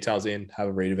 Put your details in, have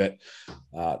a read of it.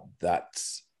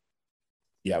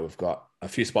 We've got a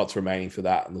few spots remaining for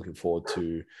that. I'm looking forward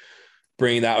to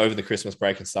bringing that over the Christmas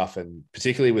break and stuff. And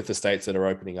particularly with the states that are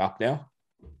opening up now,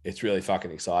 it's really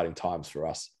fucking exciting times for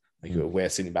us. Like we're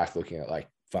sitting back looking at like,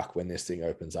 fuck, when this thing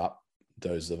opens up,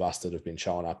 those of us that have been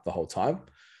showing up the whole time,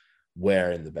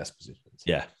 we're in the best positions.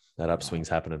 Yeah, that upswing's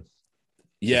happening.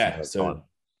 Yeah, so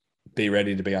be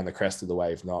ready to be on the crest of the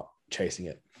wave, not chasing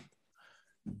it.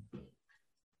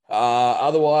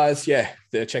 Otherwise,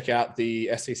 check out the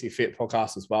STC Fit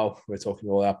podcast as well. We're talking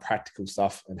all our practical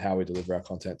stuff and how we deliver our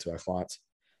content to our clients.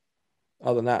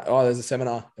 Other than that, there's a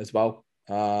seminar as well,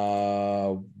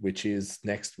 which is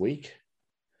next week,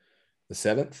 the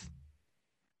 7th,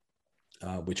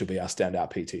 which will be our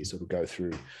Standout PT. So we'll go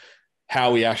through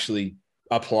how we actually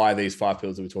apply these 5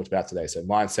 pillars that we talked about today. So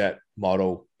mindset,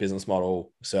 model, business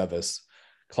model, service,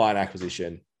 client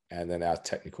acquisition, and then our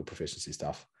technical proficiency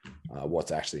stuff,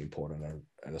 what's actually important,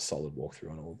 and a solid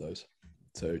walkthrough on all of those.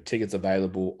 So tickets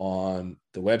available on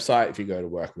the website if you go to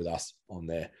work with us on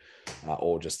there,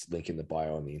 or just link in the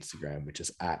bio on the Instagram, which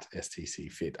is at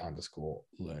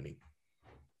stcfit_learning.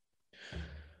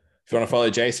 If you want to follow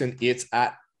Jason, it's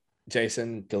at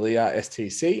Jason Galea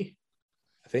STC,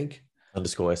 I think.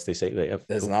 _STC. Yep.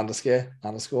 There's an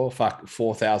underscore. Fuck,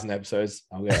 4,000 episodes.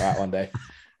 I'll get it right one day.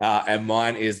 And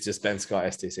mine is just Ben Scott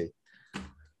STC.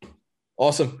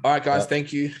 Awesome. All right, guys.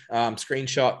 Thank you.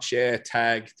 Screenshot, share,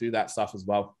 tag, do that stuff as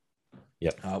well.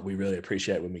 Yep. We really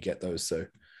appreciate when we get those. So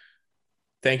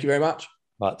thank you very much.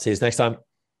 All right. See you next time.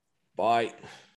 Bye.